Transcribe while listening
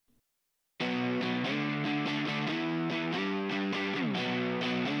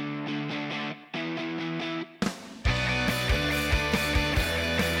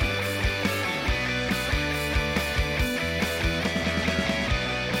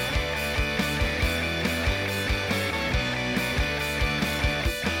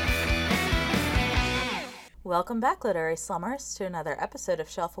Welcome back, literary slummers, to another episode of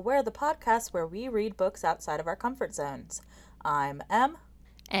Shelf Aware, the podcast where we read books outside of our comfort zones. I'm Em.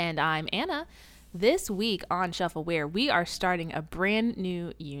 And I'm Anna. This week on Shelf Aware, we are starting a brand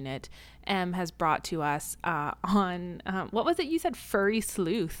new unit Em has brought to us on, what was it you said? Furry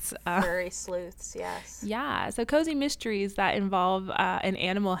sleuths. Furry sleuths, yes. Yeah, so cozy mysteries that involve an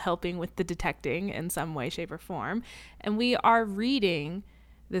animal helping with the detecting in some way, shape, or form. And we are reading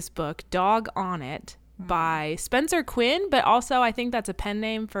this book, Dog on It, by Spencer Quinn, but also I think that's a pen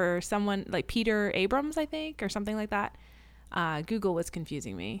name for someone like Peter Abrams, I think, or something like that. Google was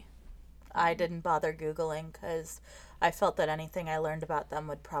confusing me. I didn't bother Googling because I felt that anything I learned about them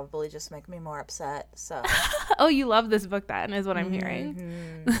would probably just make me more upset. So, Oh, you love this book then, is what I'm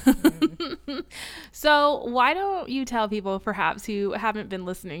hearing. So why don't you tell people, perhaps, who haven't been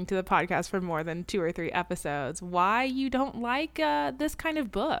listening to the podcast for more than 2 or 3 episodes, why you don't like this kind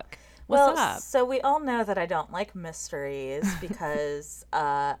of book? What's up? So we all know that I don't like mysteries because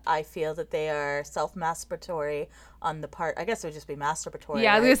I feel that they are self-masturbatory on the part. I guess it would just be masturbatory.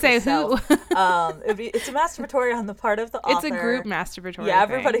 Yeah, I was right? gonna say who. It's a masturbatory on the part of the author. It's a group masturbatory. Yeah,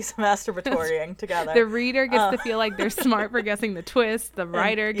 thing. everybody's masturbatoriing together. The reader gets to feel like they're smart for guessing the twist. The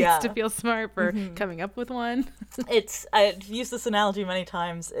writer gets to feel smart for coming up with one. I've used this analogy many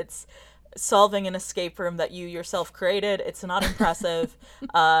times. It's solving an escape room that you yourself created. It's not impressive.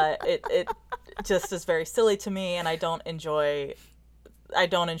 It just is very silly to me, and I don't enjoy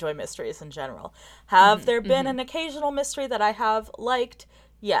mysteries in general. Have there been an occasional mystery that I have liked?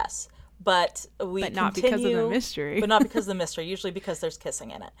 Yes. But not because of the mystery. But not because of the mystery, usually because there's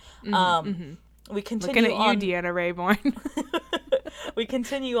kissing in it. We continue Looking at you, Deanna Rayborn. We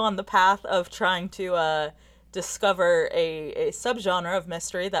continue on the path of trying to discover a subgenre of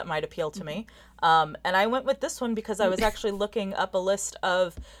mystery that might appeal to me. And I went with this one because I was actually looking up a list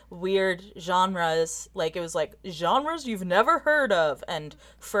of weird genres. Like, it was like, genres you've never heard of, and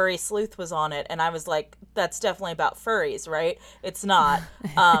Furry Sleuth was on it. And I was like, that's definitely about furries, right? It's not.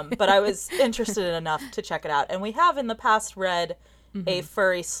 But I was interested enough to check it out. And we have in the past read a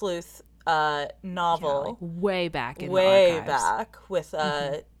Furry Sleuth novel. Yeah, like way back in the way archives. back with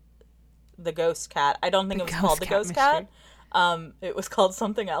the ghost cat. I don't think it was called the ghost cat. It was called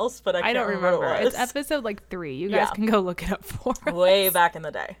something else, but I don't remember what it was. It's episode like 3. You guys can go look it up for us. Way back in the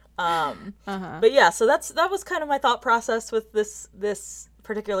day. But yeah, so that was kind of my thought process with this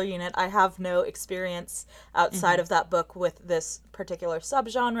particular unit. I have no experience outside of that book with this particular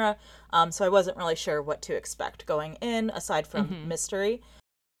subgenre, so I wasn't really sure what to expect going in, aside from mystery.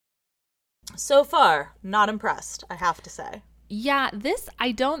 So far, not impressed, I have to say. Yeah, this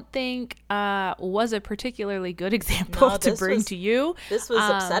I don't think was a particularly good example to bring to you. This was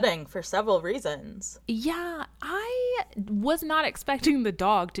upsetting for several reasons. Yeah, I was not expecting the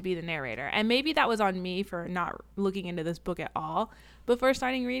dog to be the narrator. And maybe that was on me for not looking into this book at all before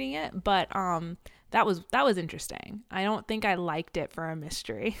starting reading it. But that was interesting. I don't think I liked it for a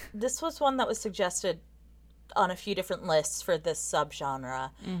mystery. This was one that was suggested on a few different lists for this subgenre.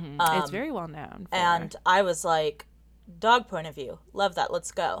 It's very well known. And I was like, dog point of view, love that,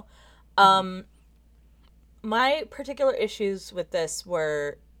 let's go. My particular issues with this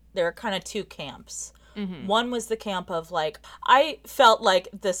were, there were kind of 2 camps. One was the camp of like, I felt like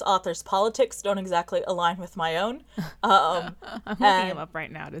this author's politics don't exactly align with my own. I'm looking him up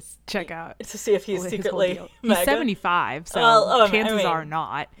right now to check out, to see if he's secretly he's 75, so chances are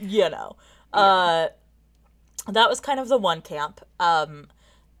not. You know. That was kind of the one camp,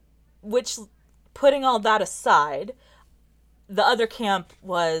 which, putting all that aside, the other camp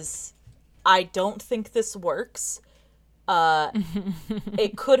was, I don't think this works.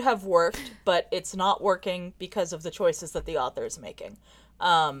 It could have worked, but it's not working because of the choices that the author is making.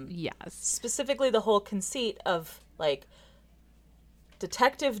 Yes. Specifically the whole conceit of, like,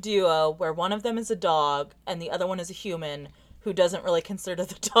 detective duo where one of them is a dog and the other one is a human who doesn't really consider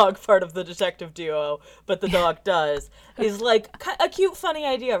the dog part of the detective duo, but the dog does, is, like, a cute, funny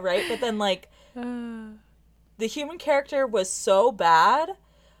idea, right? But then, like, the human character was so bad,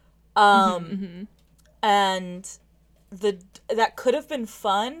 and that could have been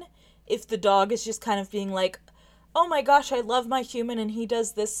fun if the dog is just kind of being like, oh my gosh, I love my human and he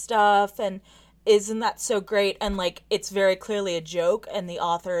does this stuff, and isn't that so great? And, like, it's very clearly a joke, and the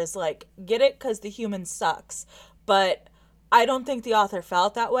author is like, get it? Because the human sucks. But I don't think the author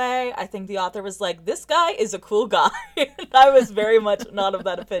felt that way. I think the author was like, this guy is a cool guy. And I was very much not of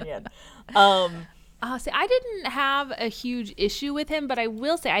that opinion. See, I didn't have a huge issue with him, but I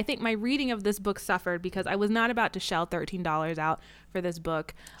will say I think my reading of this book suffered because I was not about to shell $13 out for this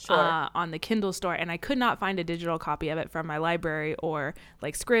book on the Kindle store, and I could not find a digital copy of it from my library or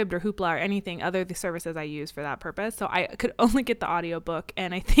like Scribd or Hoopla or anything other the services I use for that purpose. So I could only get the audiobook,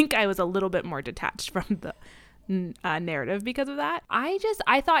 and I think I was a little bit more detached from the narrative because of that. I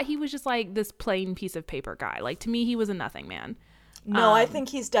thought he was just like this plain piece of paper guy. Like, to me, he was a nothing man. No, I think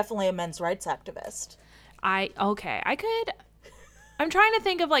he's definitely a men's rights activist. I'm trying to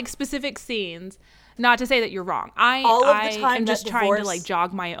think of like specific scenes, not to say that you're wrong. I am just trying to like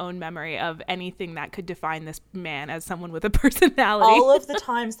jog my own memory of anything that could define this man as someone with a personality. All of the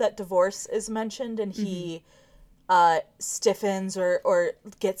times that divorce is mentioned and he stiffens or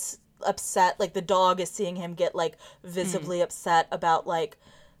gets upset, like the dog is seeing him get like visibly upset about like,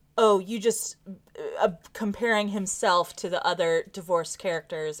 oh, you just comparing himself to the other divorced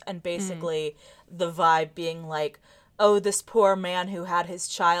characters, and basically the vibe being like, oh, this poor man who had his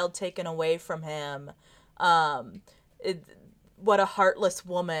child taken away from him. What a heartless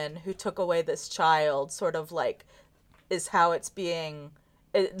woman who took away this child, sort of like, is how it's being,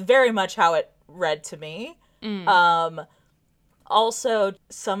 very much how it read to me. Also,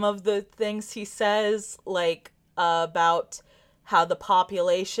 some of the things he says, like, about how the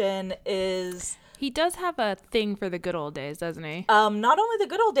population is... He does have a thing for the good old days, doesn't he? Not only the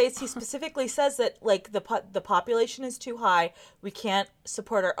good old days, he specifically says that, like, the population is too high. We can't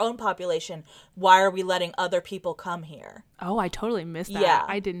support our own population. Why are we letting other people come here? Oh, I totally missed that. Yeah.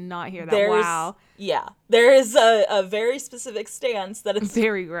 I did not hear that. Wow. Yeah. There is a very specific stance that is...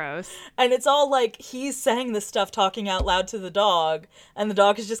 very gross. And it's all, like, he's saying this stuff talking out loud to the dog, and the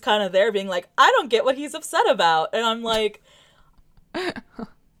dog is just kind of there being like, I don't get what he's upset about. And I'm like...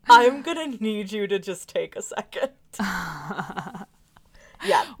 I'm gonna need you to just take a second.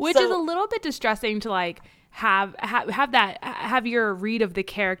 Yeah. Which is a little bit distressing to like have your read of the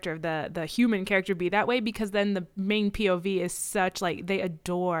character, the human character be that way, because then the main POV is such like they're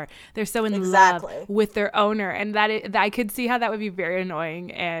so in love with their owner, and that I could see how that would be very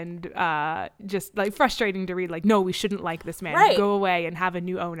annoying and just like frustrating to read. Like, no, we shouldn't like this man. Right. Go away and have a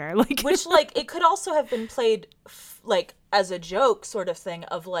new owner. Like, which like it could also have been played like as a joke sort of thing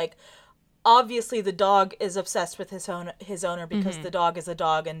of like, obviously the dog is obsessed with his owner because the dog is a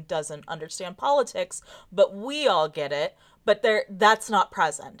dog and doesn't understand politics, but we all get it. But that's not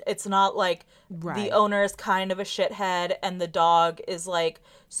present. It's not like the owner is kind of a shithead and the dog is like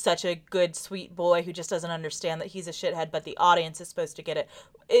such a good, sweet boy who just doesn't understand that he's a shithead, but the audience is supposed to get it.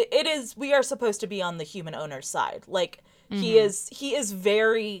 It is, we are supposed to be on the human owner's side. Like, he is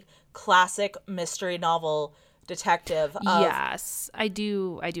very classic mystery novel detective. Yes, I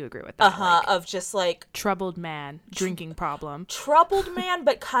do agree with that. Like, of just like troubled man, drinking problem. Troubled man,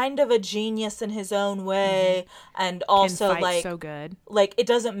 but kind of a genius in his own way, and also can fight like so good. Like, it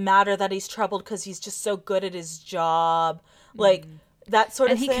doesn't matter that he's troubled because he's just so good at his job. Like that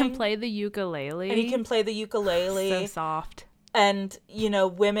sort of thing. And he can play the ukulele. So soft. And, you know,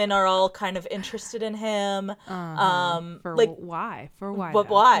 women are all kind of interested in him. Why? For why? But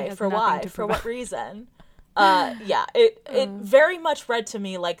why? For why? For what reason? It very much read to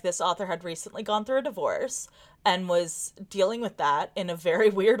me like this author had recently gone through a divorce and was dealing with that in a very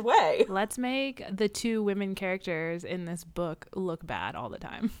weird way. Let's make the two women characters in this book look bad all the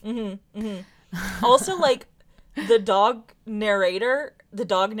time. Also, like, the dog narrator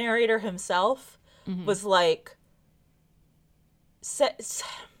himself was like,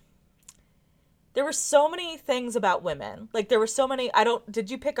 there were so many things about women. Like, there were so many, did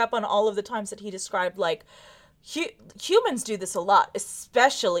you pick up on all of the times that he described, like, humans do this a lot,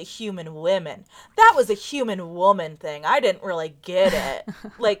 especially human women. That was a human woman thing. I didn't really get it.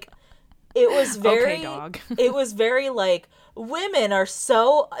 Like, it was very, okay, dog. It was very, like, women are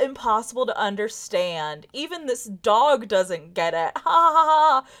so impossible to understand. Even this dog doesn't get it. Ha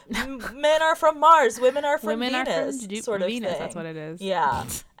ha ha. Men are from Mars. Women are from Venus. Sort of Venus, thing. that's what it is. Yeah.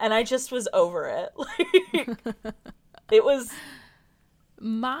 And I just was over it. Like, it was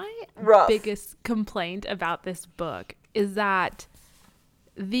my rough. Biggest complaint about this book is that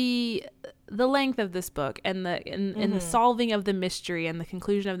the length of this book and the solving of the mystery and the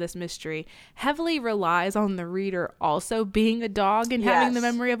conclusion of this mystery heavily relies on the reader also being a dog and having the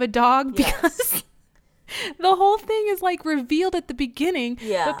memory of a dog, because the whole thing is like revealed at the beginning,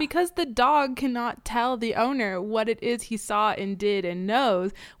 but because the dog cannot tell the owner what it is he saw and did and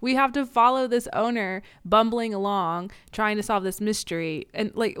knows, we have to follow this owner bumbling along trying to solve this mystery,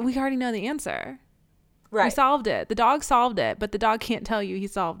 and like, we already know the answer. Right. We solved it. The dog solved it, but the dog can't tell you he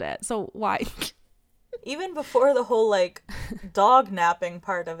solved it. So why? Even before the whole, like, dog napping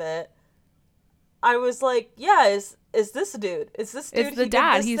part of it, I was like, yeah, is this dude? Is this dude? It's the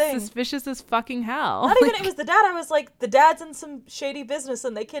dad. He's suspicious as fucking hell. Not even it was the dad. I was like, the dad's in some shady business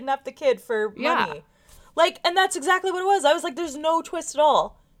and they kidnapped the kid for money. Like, and that's exactly what it was. I was like, there's no twist at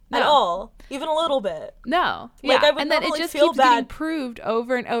all. No. At all. Even a little bit. No. Like, I would and then it just keeps getting proved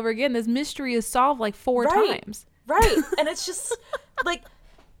over and over again. This mystery is solved like 4 times. Right. And it's just like,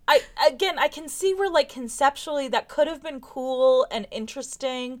 I can see where, like, conceptually that could have been cool and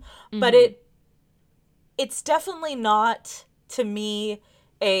interesting, but it's definitely not, to me,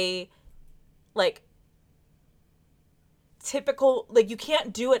 a, like, typical, like, you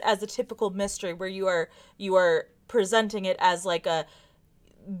can't do it as a typical mystery where you are presenting it as, like,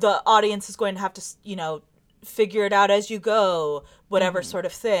 the audience is going to have to, you know, figure it out as you go, whatever sort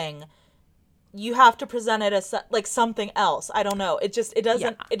of thing. You have to present it as like something else. I don't know. It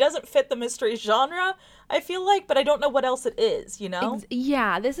doesn't fit the mystery genre, I feel like, but I don't know what else it is, you know? I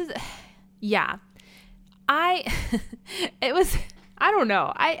don't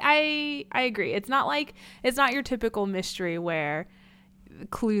know. I agree. It's not your typical mystery where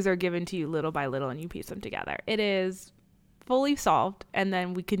clues are given to you little by little and you piece them together. It is fully solved, and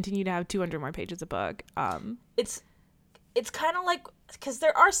then we continue to have 200 more pages of book. It's kind of like, because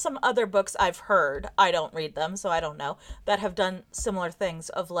there are some other books I've heard, I don't read them, so I don't know, that have done similar things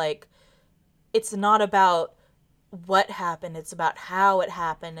of, like, it's not about what happened, it's about how it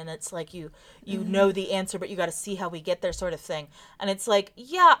happened, and it's like you know the answer, but you got to see how we get there sort of thing. And it's like,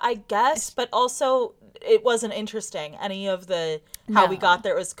 yeah, I guess, but also it wasn't interesting. Any of the how we got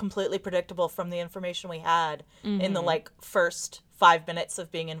there was completely predictable from the information we had in the, like, first 5 minutes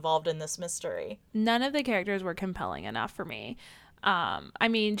of being involved in this mystery. None of the characters were compelling enough for me. I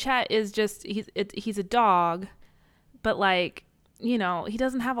mean, Chet is just, he's a dog, but, like, you know, he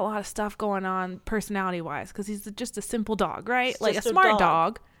doesn't have a lot of stuff going on personality-wise because he's just a simple dog, right? Like a smart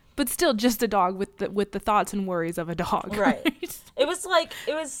dog, but still just a dog with the thoughts and worries of a dog. Right. It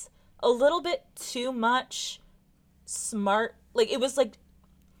was a little bit too much smart. Like, it was like...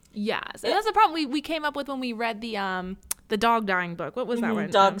 Yes. And that's the problem we came up with when we read the dog dying book. What was that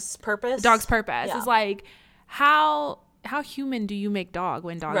one? Dog's Purpose? Dog's Purpose. Yeah. It's like, how human do you make dog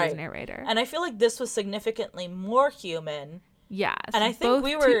when dog is narrator? And I feel like this was significantly more human. Yes. And I think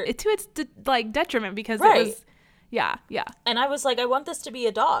we were... to its detriment because it was... Yeah. And I was like, I want this to be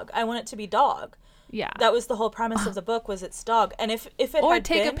a dog. I want it to be dog. Yeah. That was the whole premise of the book, was it's dog. And if it or had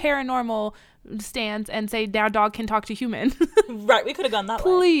take a paranormal stance and say, now dog can talk to human. Right, we could have gone that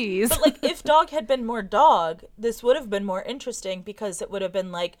way. Please. But, like, if dog had been more dog, this would have been more interesting because it would have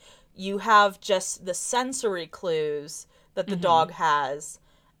been like, you have just the sensory clues that the dog has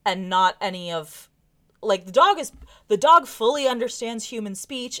and not any of... Like, the dog fully understands human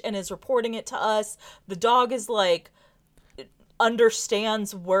speech and is reporting it to us. The dog is, like,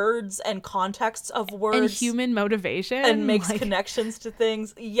 understands words and contexts of words. And human motivation. And makes connections to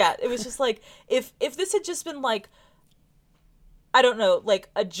things. Yeah, it was just, like, if this had just been, like, I don't know, like,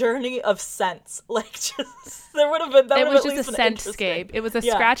 a journey of sense. Like, just, there would have been... It was just a scent-scape. It was a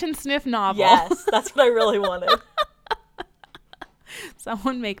scratch and sniff novel. Yes, that's what I really wanted.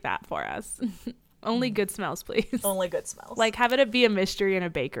 Someone make that for us. Only good smells, please. Only good smells. Like, have it be a mystery in a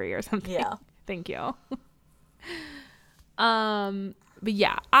bakery or something. Yeah. Thank you. But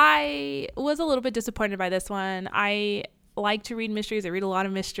yeah, I was a little bit disappointed by this one. I like to read mysteries. I read a lot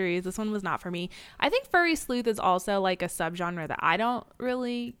of mysteries. This one was not for me. I think furry sleuth is also, like, a subgenre that I don't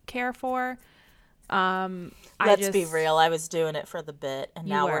really care for. Let's be real. I was doing it for the bit, and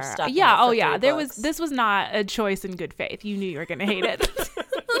now we're stuck. Yeah. Oh, yeah. This was not a choice in good faith. You knew you were going to hate it.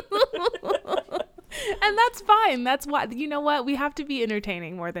 And that's fine. That's why, you know what? We have to be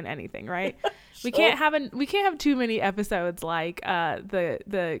entertaining more than anything, right? Sure. We can't have too many episodes like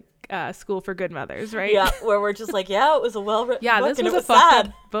the School for Good Mothers, right? Yeah, where we're just like, yeah, it was a well-written book. This was a fucked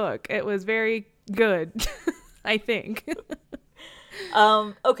up book. It was very good, I think.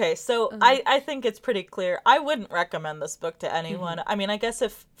 Okay, so I think it's pretty clear. I wouldn't recommend this book to anyone. I mean, I guess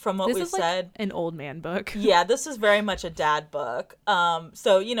if from what we've said, like an old man book. Yeah, this is very much a dad book.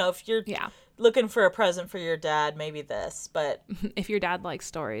 So, you know, if you're looking for a present for your dad, maybe this. But if your dad likes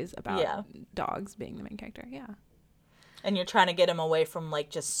stories about dogs being the main character, and you're trying to get him away from,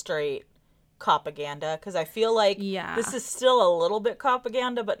 like, just straight propaganda, because I feel like this is still a little bit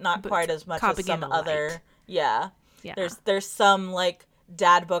propaganda, but not quite as much as some other. Yeah. There's some, like,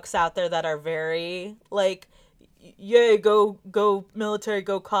 dad books out there that are very, like, yay, go military,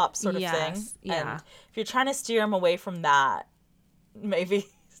 go cops sort of thing. Yeah. And if you're trying to steer them away from that, maybe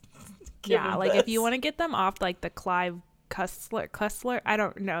like this. If you want to get them off, like, the Clive Cussler, I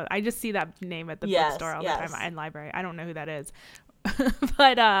don't know. I just see that name at the bookstore all the time in library. I don't know who that is.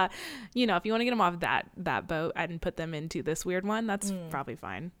 But you know, if you want to get them off that boat and put them into this weird one, that's probably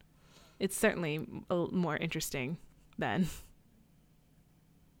fine. It's certainly more interesting than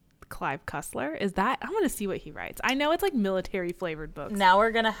Clive Cussler. Is that? I want to see what he writes. I know it's like military flavored books. Now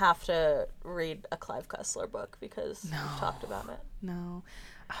we're gonna have to read a Clive Cussler book because we've talked about it. No.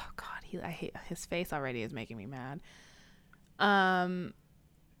 Oh God, I hate his face already is making me mad.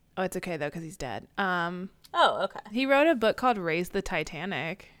 Oh, it's okay though because he's dead. Oh, okay. He wrote a book called Raise the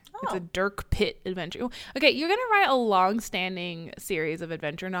Titanic. It's a Dirk Pitt adventure. Okay, you're gonna write a long-standing series of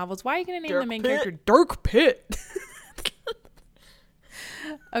adventure novels. Why are you gonna name the main character Dirk Pitt?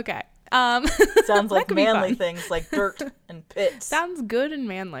 Okay. Sounds like manly things like dirt and pits. Sounds good and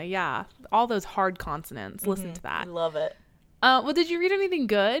manly. Yeah, all those hard consonants. Listen to that. I love it. Well, did you read anything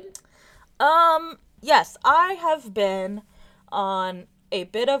good? Yes, I have been on a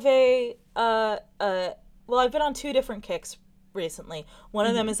bit of I've been on 2 different kicks recently. One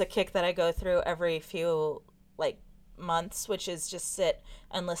of them is a kick that I go through every few months, which is just sit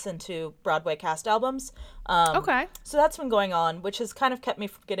and listen to Broadway cast albums. Okay. So that's been going on, which has kind of kept me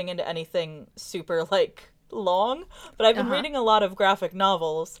from getting into anything super long. But I've been reading a lot of graphic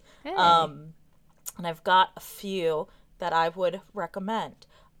novels, and I've got a few that I would recommend.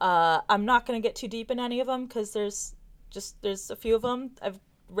 I'm not going to get too deep in any of them because there's a few of them. I've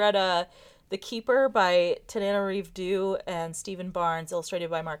read The Keeper by Tananarive Due and Stephen Barnes, illustrated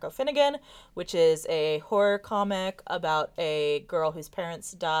by Marco Finnegan, which is a horror comic about a girl whose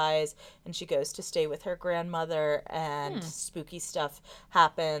parents dies and she goes to stay with her grandmother and spooky stuff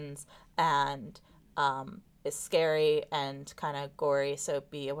happens and is scary and kind of gory, so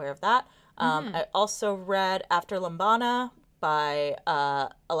be aware of that. I also read After Lambana by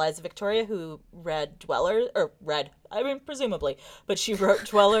Eliza Victoria, who presumably, but she wrote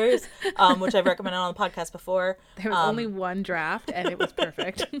Dwellers, which I've recommended on the podcast before. There was only one draft, and it was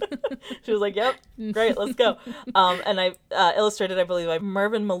perfect. She was like, yep, great, let's go. And I illustrated, I believe, by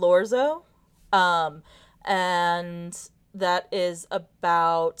Mervyn Malorzo. And that is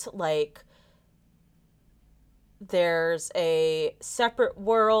about, there's a separate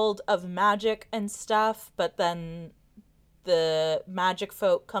world of magic and stuff, but then the magic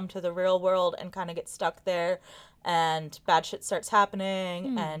folk come to the real world and kind of get stuck there, and bad shit starts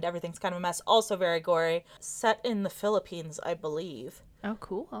happening, and everything's kind of a mess. Also very gory. Set in the Philippines, I believe. Oh,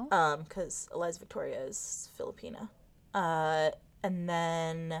 cool. Because Eliza Victoria is Filipina. And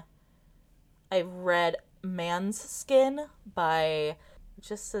then I read Man's Skin by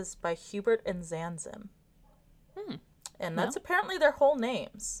Hubert and Zanzim. And that's apparently their whole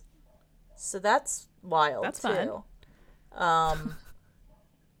names. So that's wild. That's too. Fun.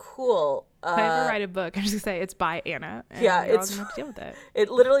 Cool. If I ever write a book, I'm just gonna say it's by Anna. And yeah, you're all gonna have to deal with it.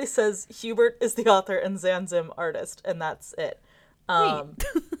 It literally says Hubert is the author and Zanzim artist, and that's it.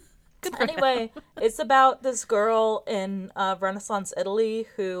 Anyway, it's about this girl in Renaissance Italy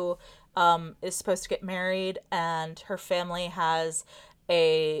who is supposed to get married, and her family has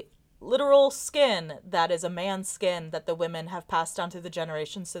a literal skin that is a man's skin that the women have passed down through the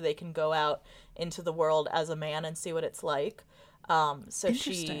generations so they can go out into the world as a man and see what it's like. So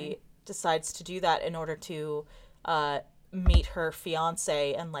she decides to do that in order to meet her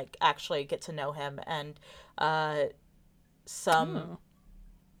fiance and actually get to know him, and some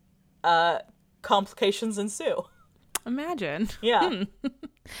complications ensue. Imagine. Yeah.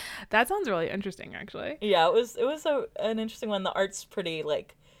 That sounds really interesting, actually. Yeah, it was an interesting one. The art's pretty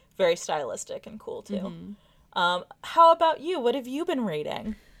very stylistic and cool too. How about you? What have you been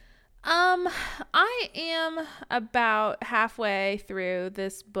reading? I am about halfway through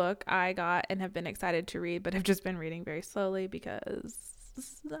this book I got and have been excited to read, but have just been reading very slowly because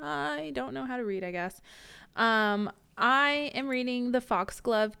I don't know how to read, I guess. I am reading The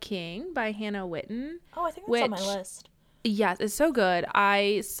Foxglove King by Hannah Witten. Oh, I think that's on my list. Yes, it's so good.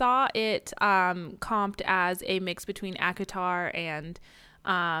 I saw it comped as a mix between ACOTAR and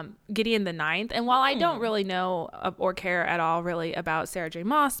Gideon the Ninth, and while I don't really know or care at all really about Sarah J.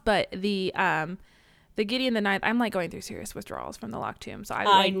 Maas, but the Gideon the Ninth, I'm going through serious withdrawals from the Locked Tomb, so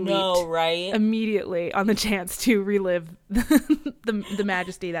I know, leaped right immediately on the chance to relive the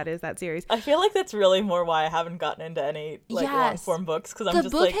majesty that is that series. I feel like that's really more why I haven't gotten into any long form books, because I'm the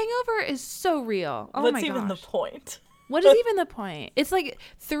just book hangover is so real. Oh my gosh, what's even the point? What is even the point? It's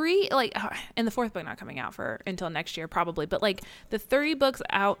three, and the fourth book not coming out until next year probably, but the 3 books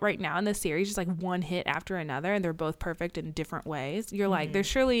out right now in this series, just one hit after another, and they're both perfect in different ways. You're there's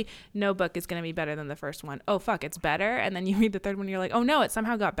surely no book is going to be better than the first one. Oh fuck, it's better. And then you read the third one, you're oh no, it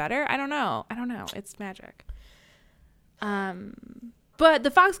somehow got better. I don't know. It's magic. But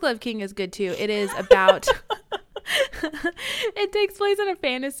The Foxglove King is good too. It is about It takes place in a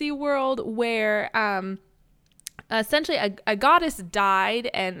fantasy world where essentially a goddess died,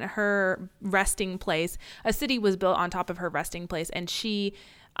 and her resting place, a city was built on top of her resting place, and she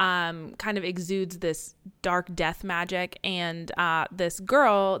kind of exudes this dark death magic. And this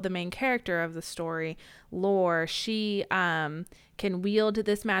girl, the main character of the story, Lore, she can wield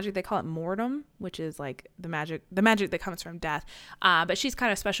this magic. They call it mortem, which is like the magic that comes from death. But she's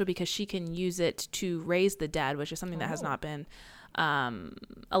kind of special because she can use it to raise the dead, which is something that has not been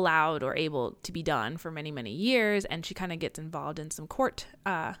allowed or able to be done for many, many years. And she kind of gets involved in some court,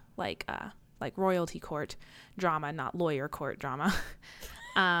 like royalty court drama, not lawyer court drama.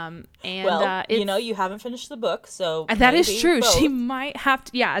 And well, you haven't finished the book, so that is true. Both. She might have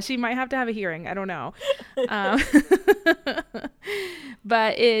to have a hearing. I don't know.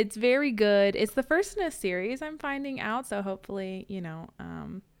 But it's very good. It's the first in a series, I'm finding out. So hopefully,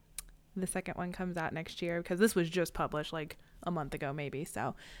 the second one comes out next year, because this was just published like a month ago, maybe.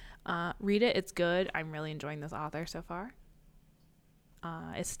 So, read it. It's good. I'm really enjoying this author so far.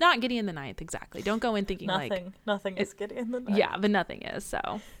 It's not Gideon the Ninth exactly. Don't go in thinking nothing is Gideon the Ninth. Yeah, but nothing is.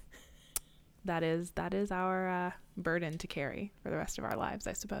 So that is our burden to carry for the rest of our lives,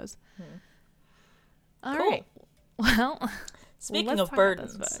 I suppose. All right. Well, speaking of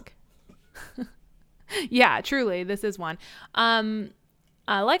burdens, yeah, truly, this is one.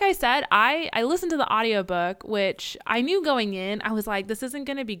 Like I said, I listened to the audiobook, which I knew going in. I was like, this isn't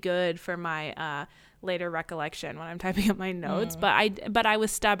going to be good for my later recollection when I'm typing up my notes. But I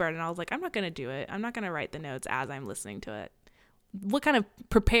was stubborn, and I was like, I'm not going to do it. I'm not going to write the notes as I'm listening to it. What kind of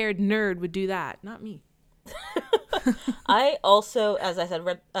prepared nerd would do that? Not me. I also, as I said,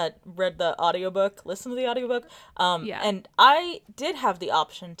 read the audiobook, listened to the audiobook. And I did have the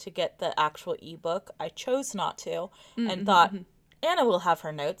option to get the actual ebook. I chose not to, and thought, Anna will have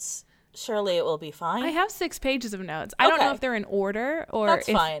her notes. Surely it will be fine. I have 6 pages of notes. I don't know if they're in order or that's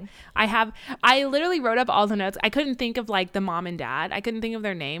fine. I literally wrote up all the notes. I couldn't think of like the mom and dad. I couldn't think of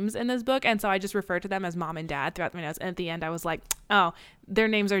their names in this book. And so I just referred to them as mom and dad throughout my notes. And at the end I was like, oh, their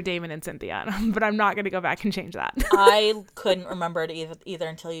names are Damon and Cynthia, but I'm not going to go back and change that. I couldn't remember it either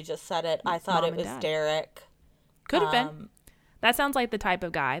until you just said it. I thought it was Derek. Could have been. That sounds like the type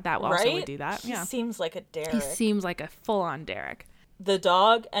of guy that also would do that. He seems like a Derek. He seems like a full-on Derek. The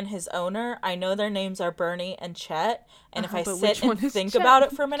dog and his owner, I know their names are Bernie and Chet, and if I sit and think about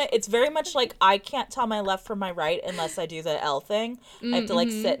it for a minute, it's very much like I can't tell my left from my right unless I do the L thing. I have to like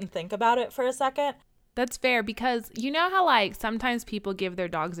sit and think about it for a second. That's fair, because you know how like sometimes people give their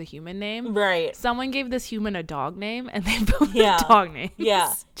dogs a human name? Right. Someone gave this human a dog name, and they both have dog names.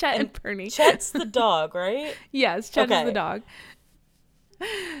 Yeah. Chet and Bernie. Chet's the dog, right? Yes, Chet is the dog.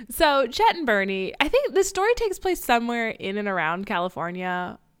 So Chet and Bernie, I think the story takes place somewhere in and around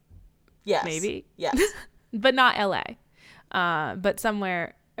California. Yes. Maybe. Yes. But not LA. But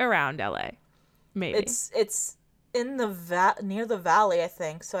somewhere around LA. Maybe. It's in the near the valley, I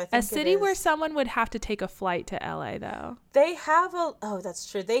think. So I think a city where someone would have to take a flight to LA though. They have that's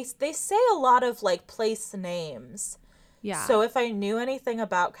true. They say a lot of like place names. Yeah. So if I knew anything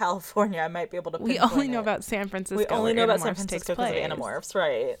about California, I might be able to pinpoint We only know about San Francisco. We only know about San Francisco because of Animorphs,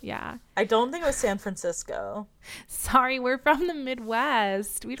 right? Yeah. I don't think it was San Francisco. Sorry, we're from the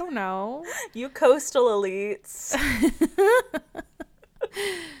Midwest. We don't know. You coastal elites.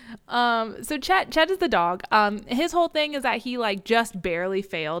 So Chet is the dog. His whole thing is that he like just barely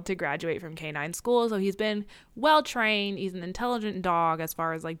failed to graduate from canine school, so he's been well trained. He's an intelligent dog as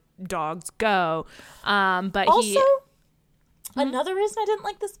far as like dogs go. But also, another reason I didn't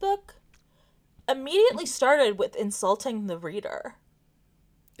like this book immediately started with insulting the reader.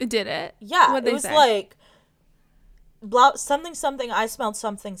 Did it? Yeah, What'd it was say? like something. I smelled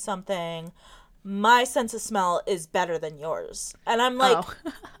something. My sense of smell is better than yours. And I'm like,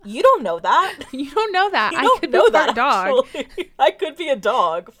 you don't know that. You don't know that. I could know that dog. Actually. I could be a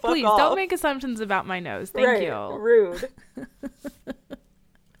dog. Fuck Please off. Don't make assumptions about my nose. Thank you. Rude.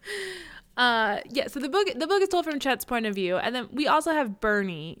 So the book is told from Chet's point of view, and then we also have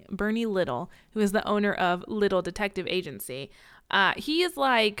Bernie Little, who is the owner of Little Detective Agency. He is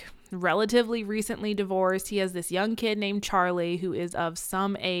like relatively recently divorced. He has this young kid named Charlie who is of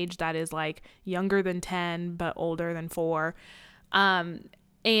some age that is like younger than 10 but older than 4. And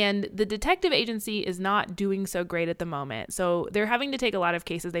the detective agency is not doing so great at the moment. So they're having to take a lot of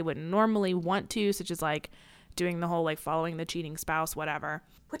cases they wouldn't normally want to, such as like doing the whole like following the cheating spouse, whatever.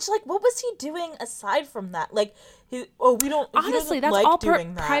 Which, like, what was he doing aside from that? Like, honestly, that's like all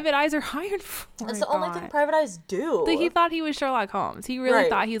doing that. private eyes are hired for. That's the only thing private eyes do. He thought he was Sherlock Holmes. He really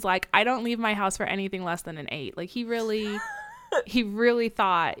thought he's like, I don't leave my house for anything less than an 8. Like, he really He really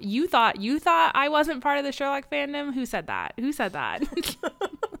thought you thought I wasn't part of the Sherlock fandom. Who said that?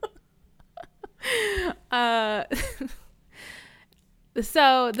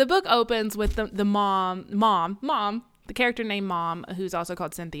 So the book opens with the mom, the character named Mom, who's also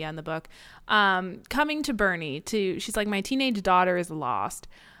called Cynthia in the book, coming to Bernie she's like, my teenage daughter is lost.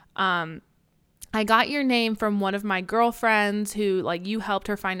 I got your name from one of my girlfriends who, like, you helped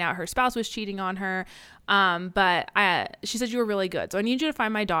her find out her spouse was cheating on her. But she said you were really good. So I need you to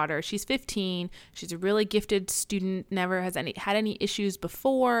find my daughter. She's 15. She's a really gifted student, never has had any issues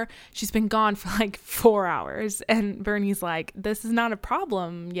before. She's been gone for like 4 hours. And Bernie's like, this is not a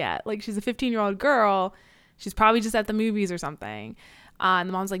problem yet. Like, she's a 15-year-old girl. She's probably just at the movies or something. And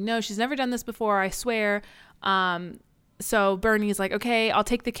the mom's like, no, she's never done this before, I swear. So Bernie's like, okay, I'll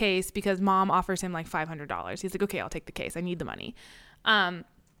take the case, because Mom offers him like $500. He's like, okay, I'll take the case. I need the money.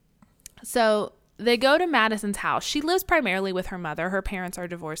 So they go to Madison's house. She lives primarily with her mother. Her parents are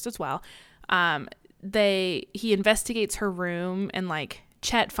divorced as well. He investigates her room, and like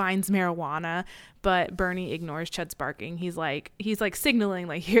Chet finds marijuana, but Bernie ignores Chet's barking. He's like signaling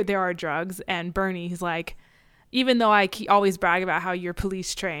like, here, there are drugs. And Bernie, he's like, even though I always brag about how you're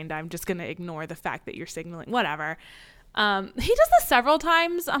police trained, I'm just going to ignore the fact that you're signaling, whatever. He does this several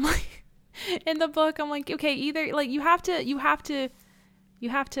times. I'm like, in the book, I'm like, okay, either like you have to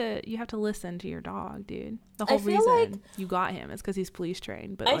listen to your dog, dude. The whole reason like you got him is because he's police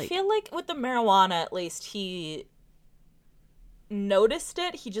trained. But I feel like with the marijuana, at least he noticed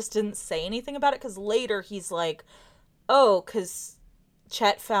it. He just didn't say anything about it, because later he's like, oh, because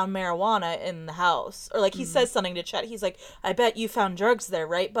Chet found marijuana in the house, or like he says something to Chet. He's like, I bet you found drugs there,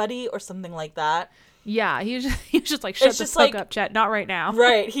 right, buddy, or something like that. Yeah, he was just like, shut the fuck up, Chet, not right now.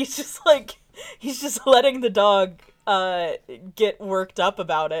 Right, he's just letting the dog get worked up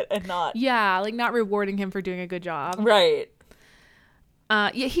about it, and not... Yeah, like not rewarding him for doing a good job. Right.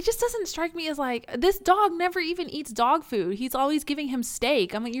 Yeah, he just doesn't strike me as like, this dog never even eats dog food. He's always giving him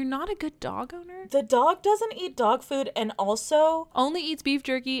steak. I'm like, you're not a good dog owner. The dog doesn't eat dog food, and also... only eats beef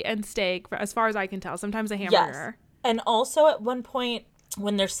jerky and steak, as far as I can tell. Sometimes a hamburger. Yes. And also at one point,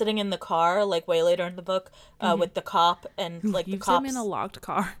 when they're sitting in the car, like way later in the book, with the cop, and like the cops... him in a locked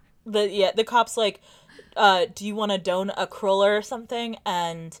car. The cop's like, do you want to don a cruller or something?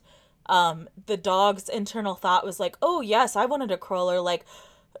 And the dog's internal thought was like, oh yes, I wanted a cruller. Like,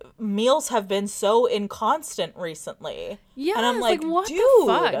 meals have been so inconstant recently. Yeah, and I'm like, what dude, the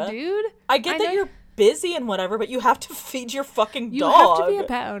fuck, dude? I get that you're busy and whatever, but you have to feed your fucking dog. You have to be a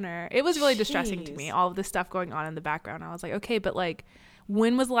pet owner. It was really distressing to me, all of this stuff going on in the background. I was like, okay, but like,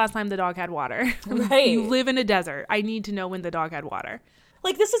 when was the last time the dog had water? Right. You live in a desert. I need to know when the dog had water.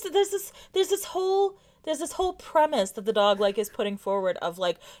 Like, there's this whole premise that the dog like is putting forward of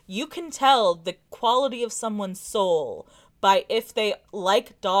like, you can tell the quality of someone's soul by if they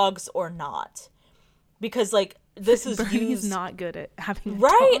like dogs or not, because like this is Bernie's not good at having a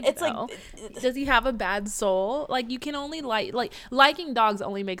right dog, it's though. like, does he have a bad soul? Like, you can only liking dogs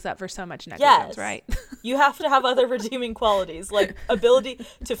only makes up for so much yes, negligence, right? You have to have other redeeming qualities, like ability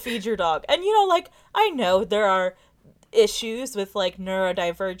to feed your dog. And you know, like, I know there are issues with like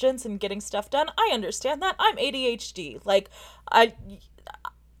neurodivergence and getting stuff done. I understand that. I'm ADHD. Like, I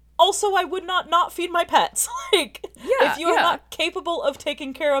would not feed my pets. Like, if you are not capable of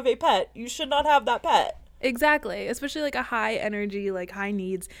taking care of a pet, you should not have that pet. Exactly. Especially like a high energy, like high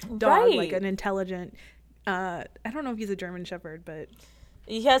needs dog, right. Like an intelligent, I don't know if he's a German Shepherd, but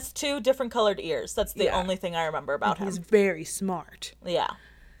he has 2 different colored ears. That's the only thing I remember about him. He's very smart. Yeah.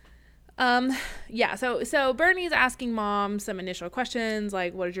 So Bernie's asking Mom some initial questions,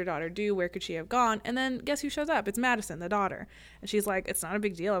 like, what did your daughter do? Where could she have gone? And then guess who shows up? It's Madison, the daughter. And she's like, it's not a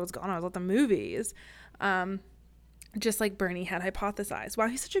big deal. I was gone. I was at the movies. Just like Bernie had hypothesized. Wow,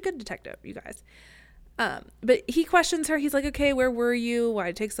 he's such a good detective, you guys. But he questions her. He's like, okay, where were you? Why did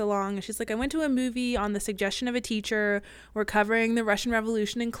it take so long? And she's like, I went to a movie on the suggestion of a teacher. We're covering the Russian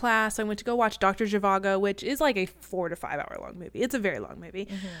Revolution in class. So I went to go watch Dr. Zhivago, which is like a 4 to 5 hour long movie. It's a very long movie.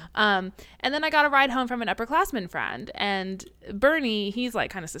 Mm-hmm. And then I got a ride home from an upperclassman friend. And Bernie, he's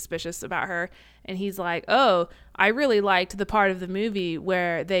like kind of suspicious about her. And he's like, oh, I really liked the part of the movie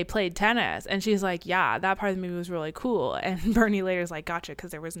where they played tennis. And she's like, yeah, that part of the movie was really cool. And Bernie later is like, gotcha, because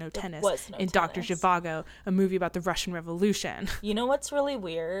there was no tennis in Dr. Zhivago, a movie about the Russian Revolution. You know what's really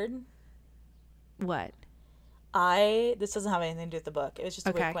weird? What? This doesn't have anything to do with the book. It was just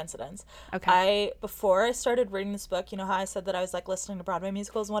a weird Okay. coincidence. Okay. Before I started reading this book, you know how I said that I was like listening to Broadway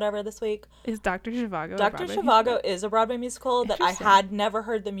musicals and whatever this week? Is Dr. Zhivago a Dr. Broadway Zhivago musical? is a Broadway musical that I Interesting. had never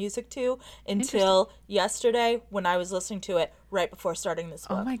heard the music to until yesterday when I was listening to it right before starting this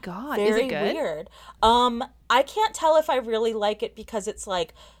book. Oh my God. Very Is it good? weird. I can't tell if I really like it because it's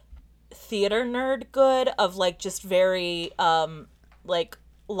like theater nerd good of like just very like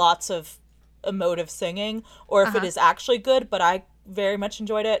lots of emotive singing, or if it is actually good, but I very much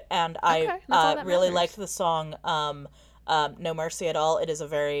enjoyed it, and Okay, I that's all that really matters. liked the song No Mercy at All. It is a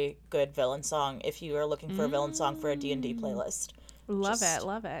very good villain song if you are looking for a villain song for a D&D playlist. Love Just it.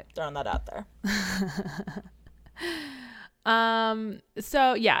 Love it. throwing that out there.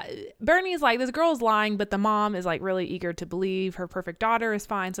 So yeah, Bernie's like, this girl's lying, but the mom is like really eager to believe her perfect daughter is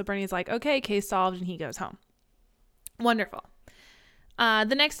fine. So Bernie's like, okay, case solved, and he goes home. Wonderful.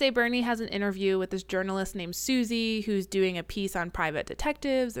 The next day, Bernie has an interview with this journalist named Susie, who's doing a piece on private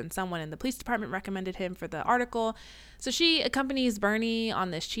detectives, and someone in the police department recommended him for the article. So she accompanies Bernie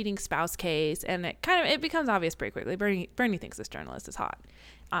on this cheating spouse case, and it becomes obvious pretty quickly. Bernie thinks this journalist is hot.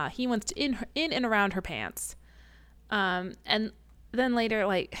 He wants to in and around her pants. And then later,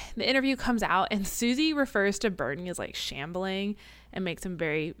 like, the interview comes out, and Susie refers to Bernie as like shambling and makes him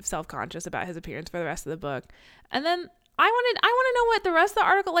very self-conscious about his appearance for the rest of the book. And then I want to know what the rest of the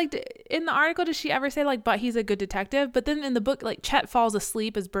article, like, in the article, does she ever say like, but he's a good detective? But then in the book, like, Chet falls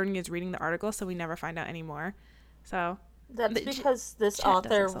asleep as Bernie is reading the article, so we never find out anymore. So That's because this Chet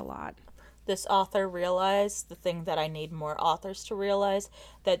does this a lot. this author realized the thing that I need more authors to realize,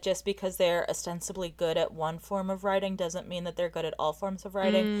 that just because they're ostensibly good at one form of writing doesn't mean that they're good at all forms of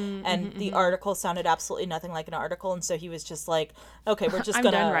writing. And the article sounded absolutely nothing like an article, and so he was just like, okay, we're just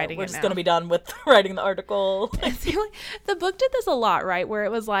gonna be done with writing the article. The book did this a lot, right? Where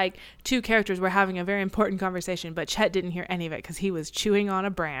it was like two characters were having a very important conversation, but Chet didn't hear any of it because he was chewing on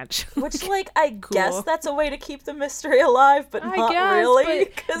a branch. Which, like, I guess that's a way to keep the mystery alive, but not really.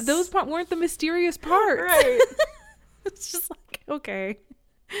 But those weren't the mysterious parts. Right. It's just like, okay.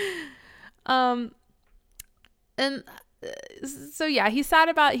 And so yeah, he's sad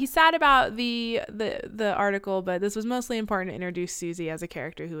about the article, but this was mostly important to introduce Susie as a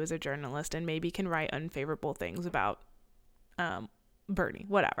character who is a journalist and maybe can write unfavorable things about Bernie,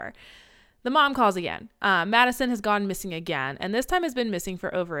 whatever. The mom calls again. Madison has gone missing again, and this time has been missing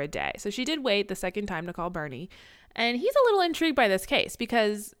for over a day. So she did wait the second time to call Bernie. And he's a little intrigued by this case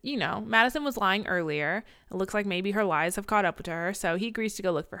because, you know, Madison was lying earlier. It looks like maybe her lies have caught up to her, so he agrees to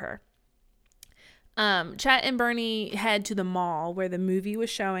go look for her. Chet and Bernie head to the mall where the movie was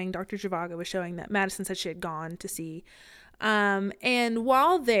showing, Dr. Zhivago was showing, that Madison said she had gone to see. And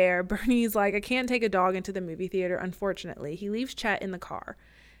while there, Bernie's like, I can't take a dog into the movie theater, unfortunately. He leaves Chet in the car.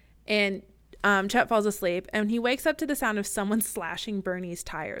 And Chet falls asleep, and he wakes up to the sound of someone slashing Bernie's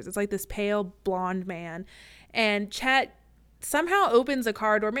tires. It's like this pale blonde man. And Chet somehow opens a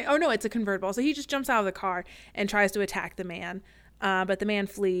car door. Oh, no, it's a convertible. So he just jumps out of the car and tries to attack the man. But the man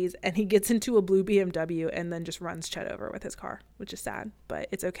flees, and he gets into a blue BMW and then just runs Chet over with his car, which is sad. But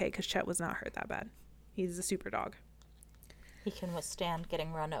it's okay because Chet was not hurt that bad. He's a super dog. He can withstand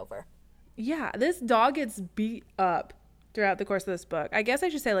getting run over. Yeah, this dog gets beat up throughout the course of this book. I guess I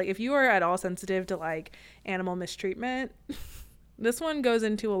should say, like, if you are at all sensitive to, like, animal mistreatment, this one goes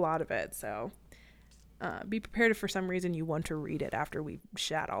into a lot of it. So be prepared if for some reason you want to read it after we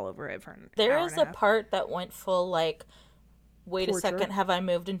shat all over it for an There hour is and a a half. part that went full, like, wait Torture. a second, have I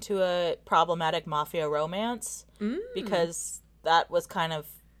moved into a problematic mafia romance? Because that was kind of,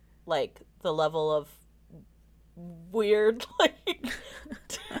 like, the level of weird, like,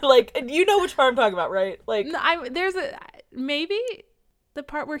 you know which part I'm talking about, right? Like, No, there's maybe the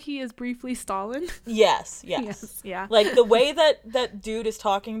part where he is briefly Stalin. yes, Yeah. Like, the way that dude is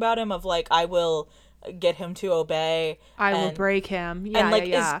talking about him of, like, I will get him to obey. I will break him. Yeah, and, like,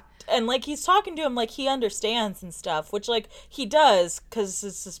 yeah. And, like, he's talking to him like he understands and stuff, which, like, he does because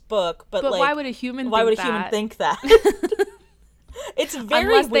it's this book. But like, why would a human think that? It's very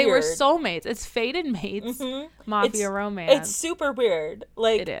Unless weird. they were soulmates. It's fated mates. Mafia romance. It's super weird.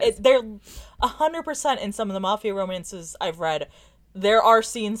 Like, It is. They're 100% in some of the mafia romances I've read. There are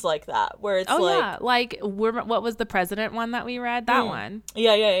scenes like that where it's like what was the president one that we read? That one.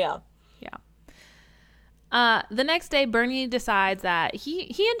 Yeah. The next day, Bernie decides that he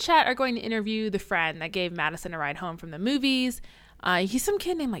and Chet are going to interview the friend that gave Madison a ride home from the movies. He's some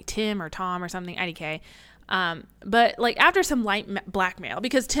kid named like Tim or Tom or something, IDK. But like after some light blackmail,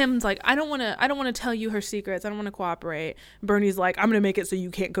 because Tim's like, I don't want to tell you her secrets. I don't want to cooperate. Bernie's like, I'm going to make it so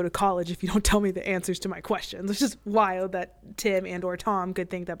you can't go to college if you don't tell me the answers to my questions. It's just wild that Tim and or Tom could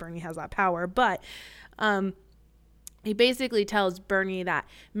think that Bernie has that power. But, he basically tells Bernie that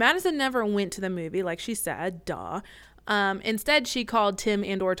Madison never went to the movie, like she said, duh. Instead, she called Tim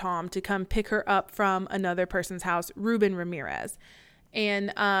and or Tom to come pick her up from another person's house, Ruben Ramirez.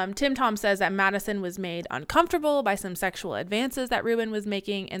 And Tom says that Madison was made uncomfortable by some sexual advances that Ruben was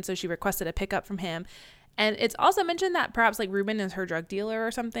making, and so she requested a pickup from him. And it's also mentioned that perhaps like Ruben is her drug dealer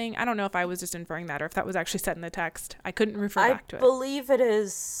or something. I don't know if I was just inferring that or if that was actually said in the text. I couldn't refer back to it. I believe it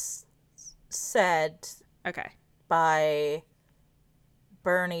is said by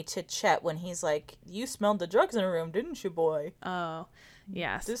Bernie to Chet when he's like, "You smelled the drugs in her room, didn't you, boy?" Oh,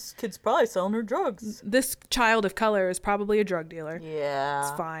 yes. This kid's probably selling her drugs. This child of color is probably a drug dealer. Yeah.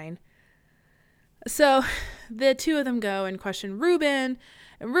 It's fine. So the two of them go and question Ruben.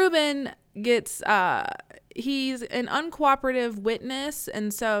 And Ruben gets, he's an uncooperative witness.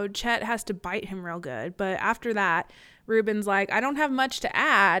 And so Chet has to bite him real good. But after that, Ruben's like, I don't have much to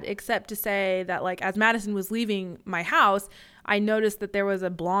add except to say that, like, as Madison was leaving my house, I noticed that there was a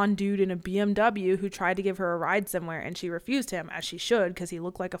blonde dude in a BMW who tried to give her a ride somewhere, and she refused him, as she should, because he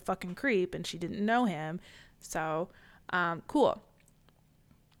looked like a fucking creep and she didn't know him. So, cool.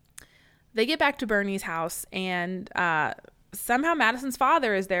 They get back to Bernie's house, and somehow Madison's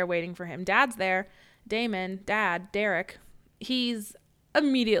father is there waiting for him. Dad's there. Damon, Dad, Derek. He's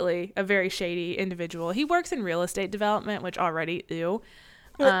immediately a very shady individual. He works in real estate development, which already, ew.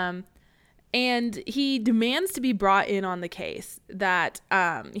 And he demands to be brought in on the case, that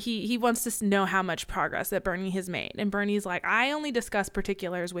he wants to know how much progress that Bernie has made. And Bernie's like, I only discuss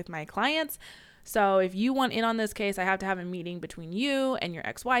particulars with my clients. So if you want in on this case, I have to have a meeting between you and your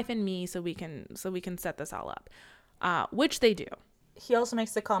ex-wife and me so we can set this all up, which they do. He also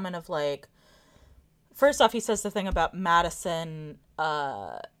makes the comment of like, first off, he says the thing about Madison,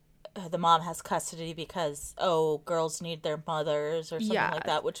 the mom has custody because, girls need their mothers or something like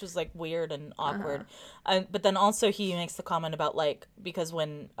that, which was like weird and awkward. But then also he makes the comment about like, because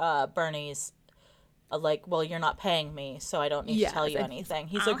when Bernie's like, well, you're not paying me, so I don't need to tell you anything.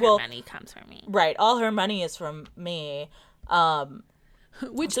 He's like, well, money comes from me. Right. All her money is from me.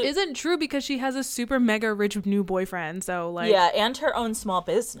 Which isn't true because she has a super mega rich new boyfriend. So like, yeah, and her own small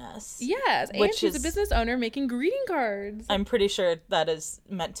business. Yes, and she's a business owner making greeting cards. I'm pretty sure that is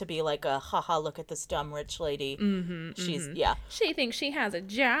meant to be like a haha, look at this dumb rich lady. She thinks she has a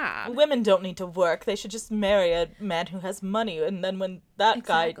job. Women don't need to work. They should just marry a man who has money, and then when that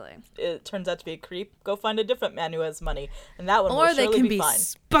guy turns out to be a creep, go find a different man who has money, and that one will surely be fine. Or they can be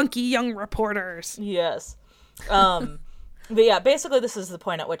spunky young reporters. Yes. But yeah, basically this is the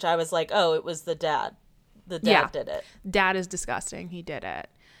point at which I was like, oh, it was the dad. The dad did it. Dad is disgusting. He did it.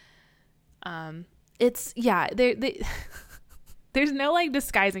 There's no like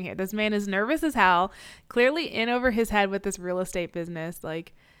disguising here. This man is nervous as hell, clearly in over his head with this real estate business.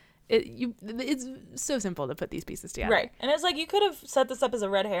 Like, it's so simple to put these pieces together. Right. And it's like, you could have set this up as a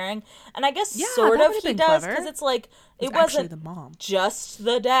red herring. And I guess sort of he does, because it's like, it wasn't the mom. Just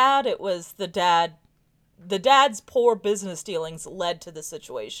the dad. It was the dad. The dad's poor business dealings led to the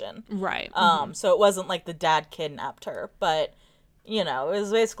situation. Right. So it wasn't like the dad kidnapped her, but, you know, it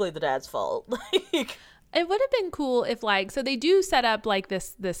was basically the dad's fault. Like, it would have been cool if, like, so they do set up like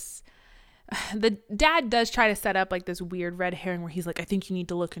this the dad does try to set up like this weird red herring where he's like, I think you need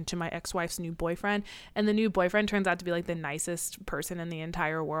to look into my ex-wife's new boyfriend, and the new boyfriend turns out to be like the nicest person in the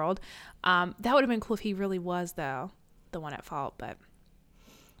entire world. That would have been cool if he really was, though, the one at fault, but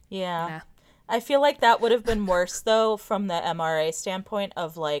yeah. Nah. I feel like that would have been worse, though, from the MRA standpoint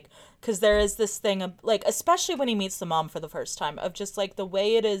of, like, because there is this thing of, like, especially when he meets the mom for the first time, of just, like, the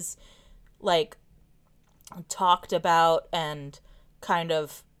way it is, like, talked about and kind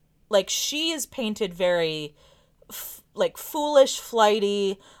of, like, she is painted very, like, foolish,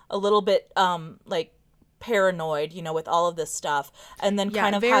 flighty, a little bit, like, paranoid, you know, with all of this stuff, and then